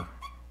Oliver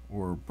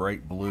or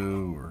bright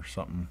blue or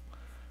something,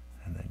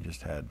 and then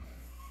just had,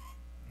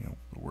 you know,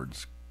 the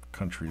words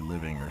Country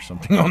Living or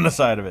something on the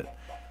side of it.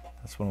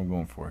 That's what I'm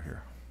going for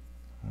here.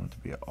 I want it to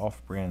be an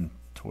off-brand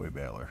toy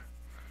baler.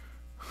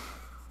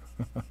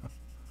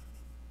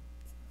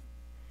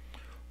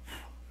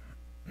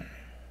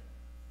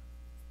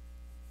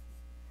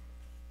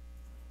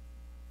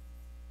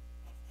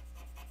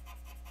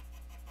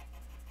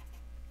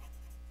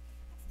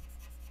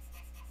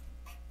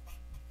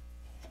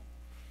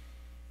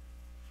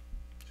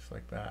 Just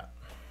like that.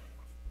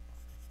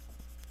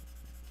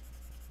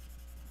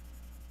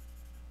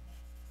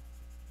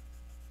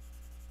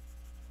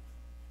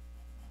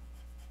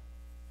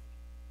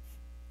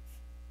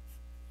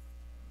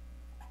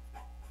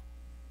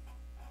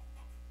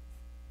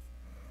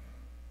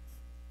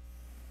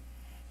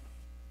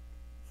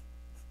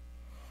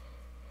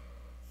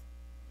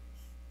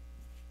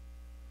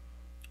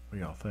 What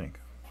do y'all think?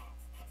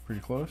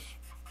 Pretty close?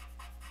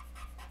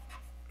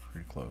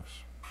 Pretty close.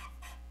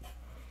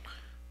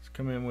 Let's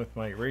come in with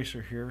my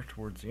eraser here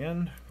towards the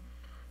end.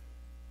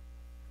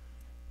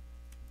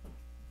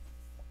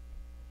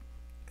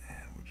 And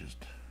we'll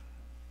just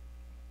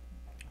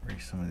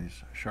erase some of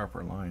these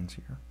sharper lines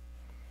here.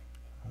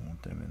 I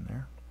want them in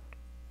there.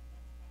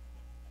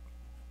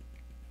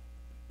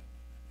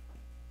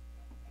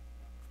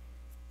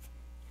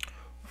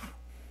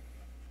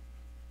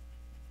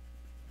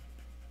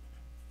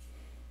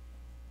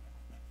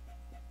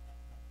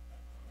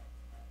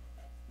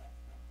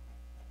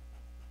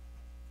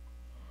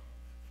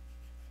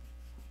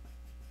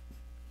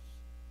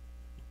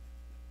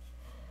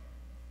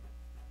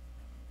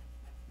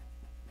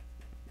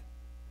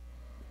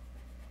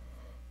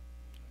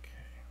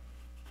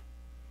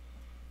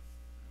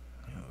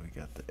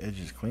 Got the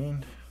edges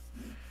cleaned.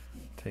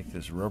 Take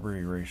this rubber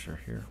eraser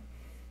here.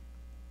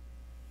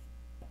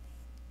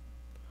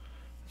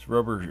 These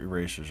rubber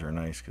erasers are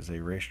nice because they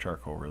erase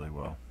charcoal really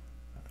well,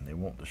 and they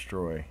won't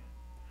destroy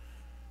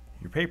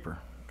your paper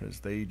because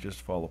they just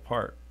fall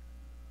apart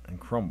and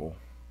crumble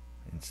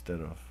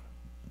instead of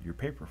your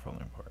paper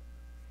falling apart.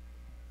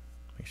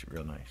 Makes it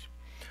real nice.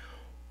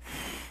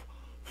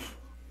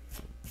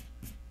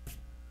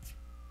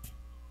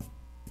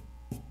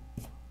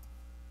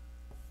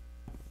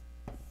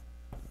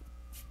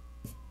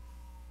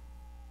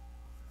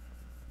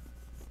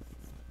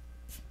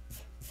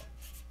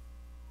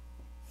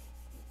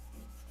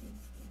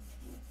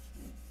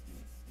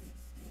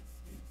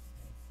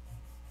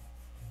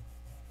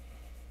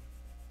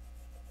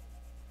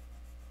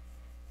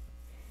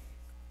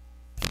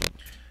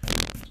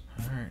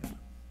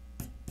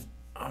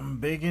 I'm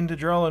big into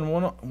drawing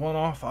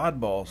one-off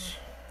oddballs.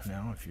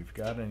 Now, if you've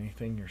got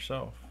anything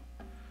yourself,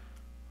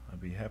 I'd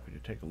be happy to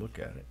take a look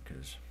at it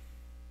because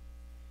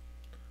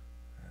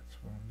that's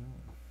what I'm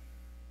doing.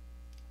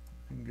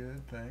 Looking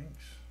good,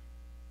 thanks.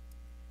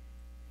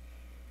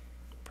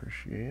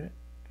 Appreciate it.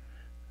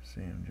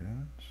 Sam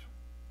Jones.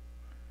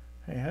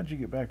 Hey, how'd you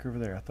get back over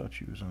there? I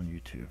thought you was on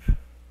YouTube.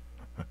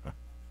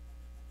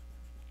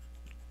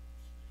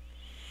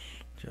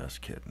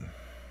 Just kidding.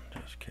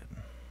 Just kidding.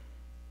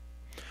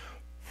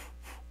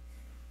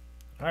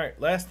 All right,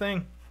 last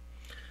thing,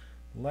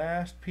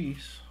 last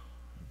piece.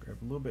 I'll grab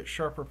a little bit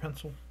sharper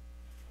pencil.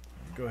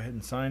 Go ahead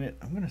and sign it.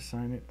 I'm going to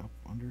sign it up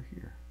under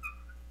here.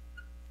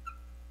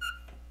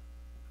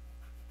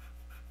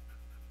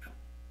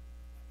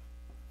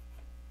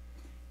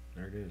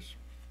 There it is.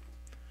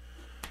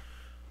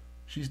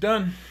 She's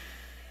done.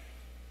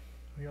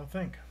 What do y'all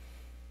think?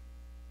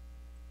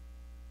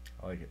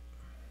 I like it.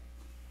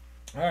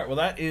 All right, well,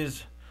 that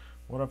is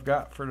what I've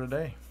got for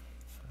today.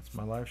 That's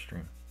my live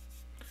stream.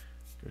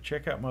 Go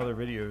check out my other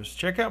videos.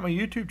 Check out my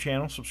YouTube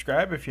channel.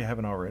 Subscribe if you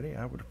haven't already.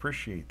 I would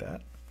appreciate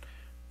that.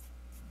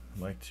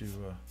 I'd like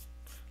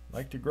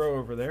to grow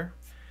over there.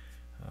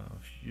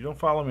 If you don't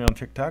follow me on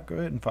TikTok, go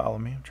ahead and follow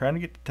me. I'm trying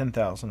to get to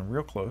 10,000. I'm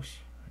real close.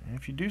 And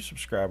if you do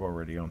subscribe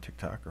already on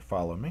TikTok or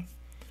follow me,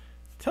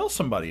 tell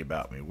somebody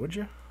about me, would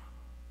you?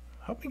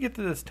 Help me get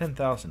to this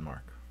 10,000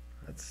 mark.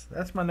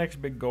 That's my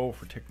next big goal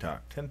for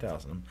TikTok.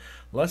 10,000. I'm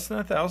less than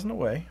 1,000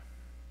 away.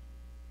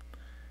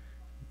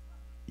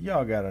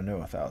 Y'all gotta know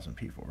 1,000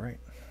 people, right?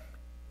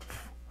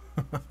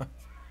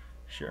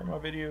 Share my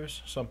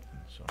videos, something.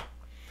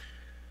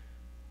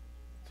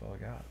 So That's all I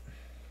got.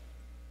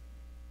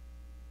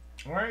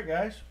 All right,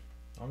 guys.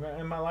 I'm going to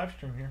end my live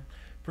stream here.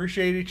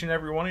 Appreciate each and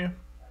every one of you.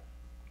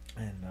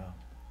 And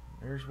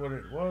here's what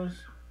it was.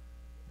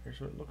 Here's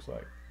what it looks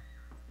like.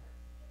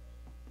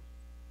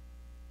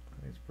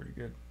 I think it's pretty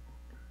good.